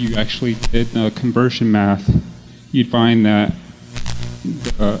 if you actually did the conversion math, you'd find that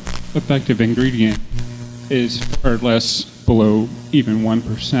the effective ingredient is far less, below even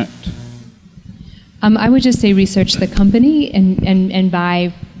 1%. I would just say research the company and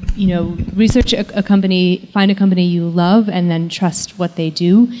buy, research a company, find a company you love, and then trust what they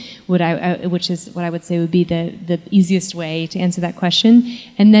do. Which is what I would say would be the easiest way to answer that question.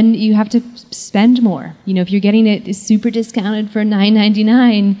 And then you have to spend more. If you're getting it super discounted for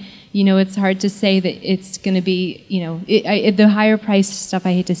 $9.99, it's hard to say that it's going to be, the higher priced stuff,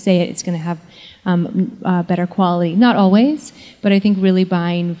 I hate to say it, it's going to have better quality. Not always, but I think really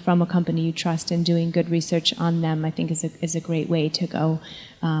buying from a company you trust and doing good research on them, I think is a great way to go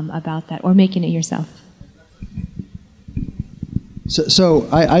about that, or making it yourself. So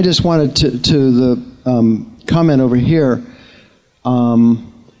I just wanted to the comment over here.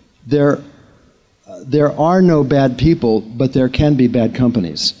 There are no bad people, but there can be bad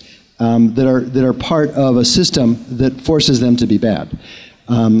companies that are part of a system that forces them to be bad.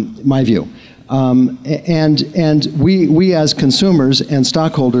 My view. And we as consumers and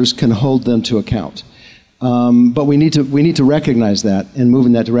stockholders can hold them to account. But we need to recognize that and move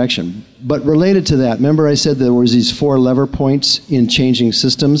in that direction. But related to that, remember I said there was these 4 lever points in changing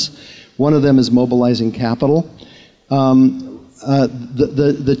systems. One of them is mobilizing capital.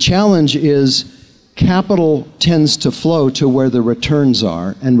 The challenge is capital tends to flow to where the returns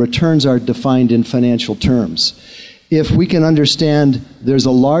are, and returns are defined in financial terms. If we can understand there's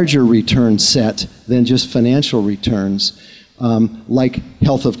a larger return set than just financial returns, like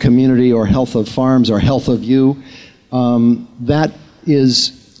health of community or health of farms or health of you, that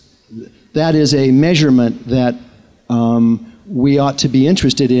is a measurement that we ought to be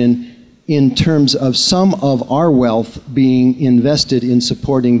interested in terms of some of our wealth being invested in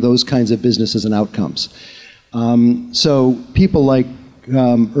supporting those kinds of businesses and outcomes. So people like,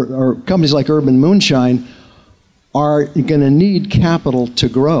 or companies like Urban Moonshine are going to need capital to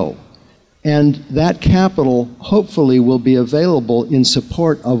grow. And that capital hopefully will be available in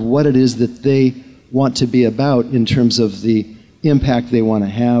support of what it is that they want to be about in terms of the impact they want to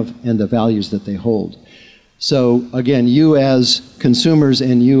have and the values that they hold. So again, you as consumers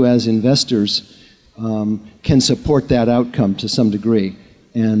and you as investors can support that outcome to some degree,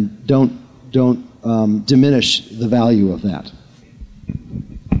 and don't diminish the value of that.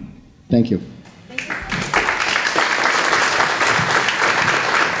 Thank you.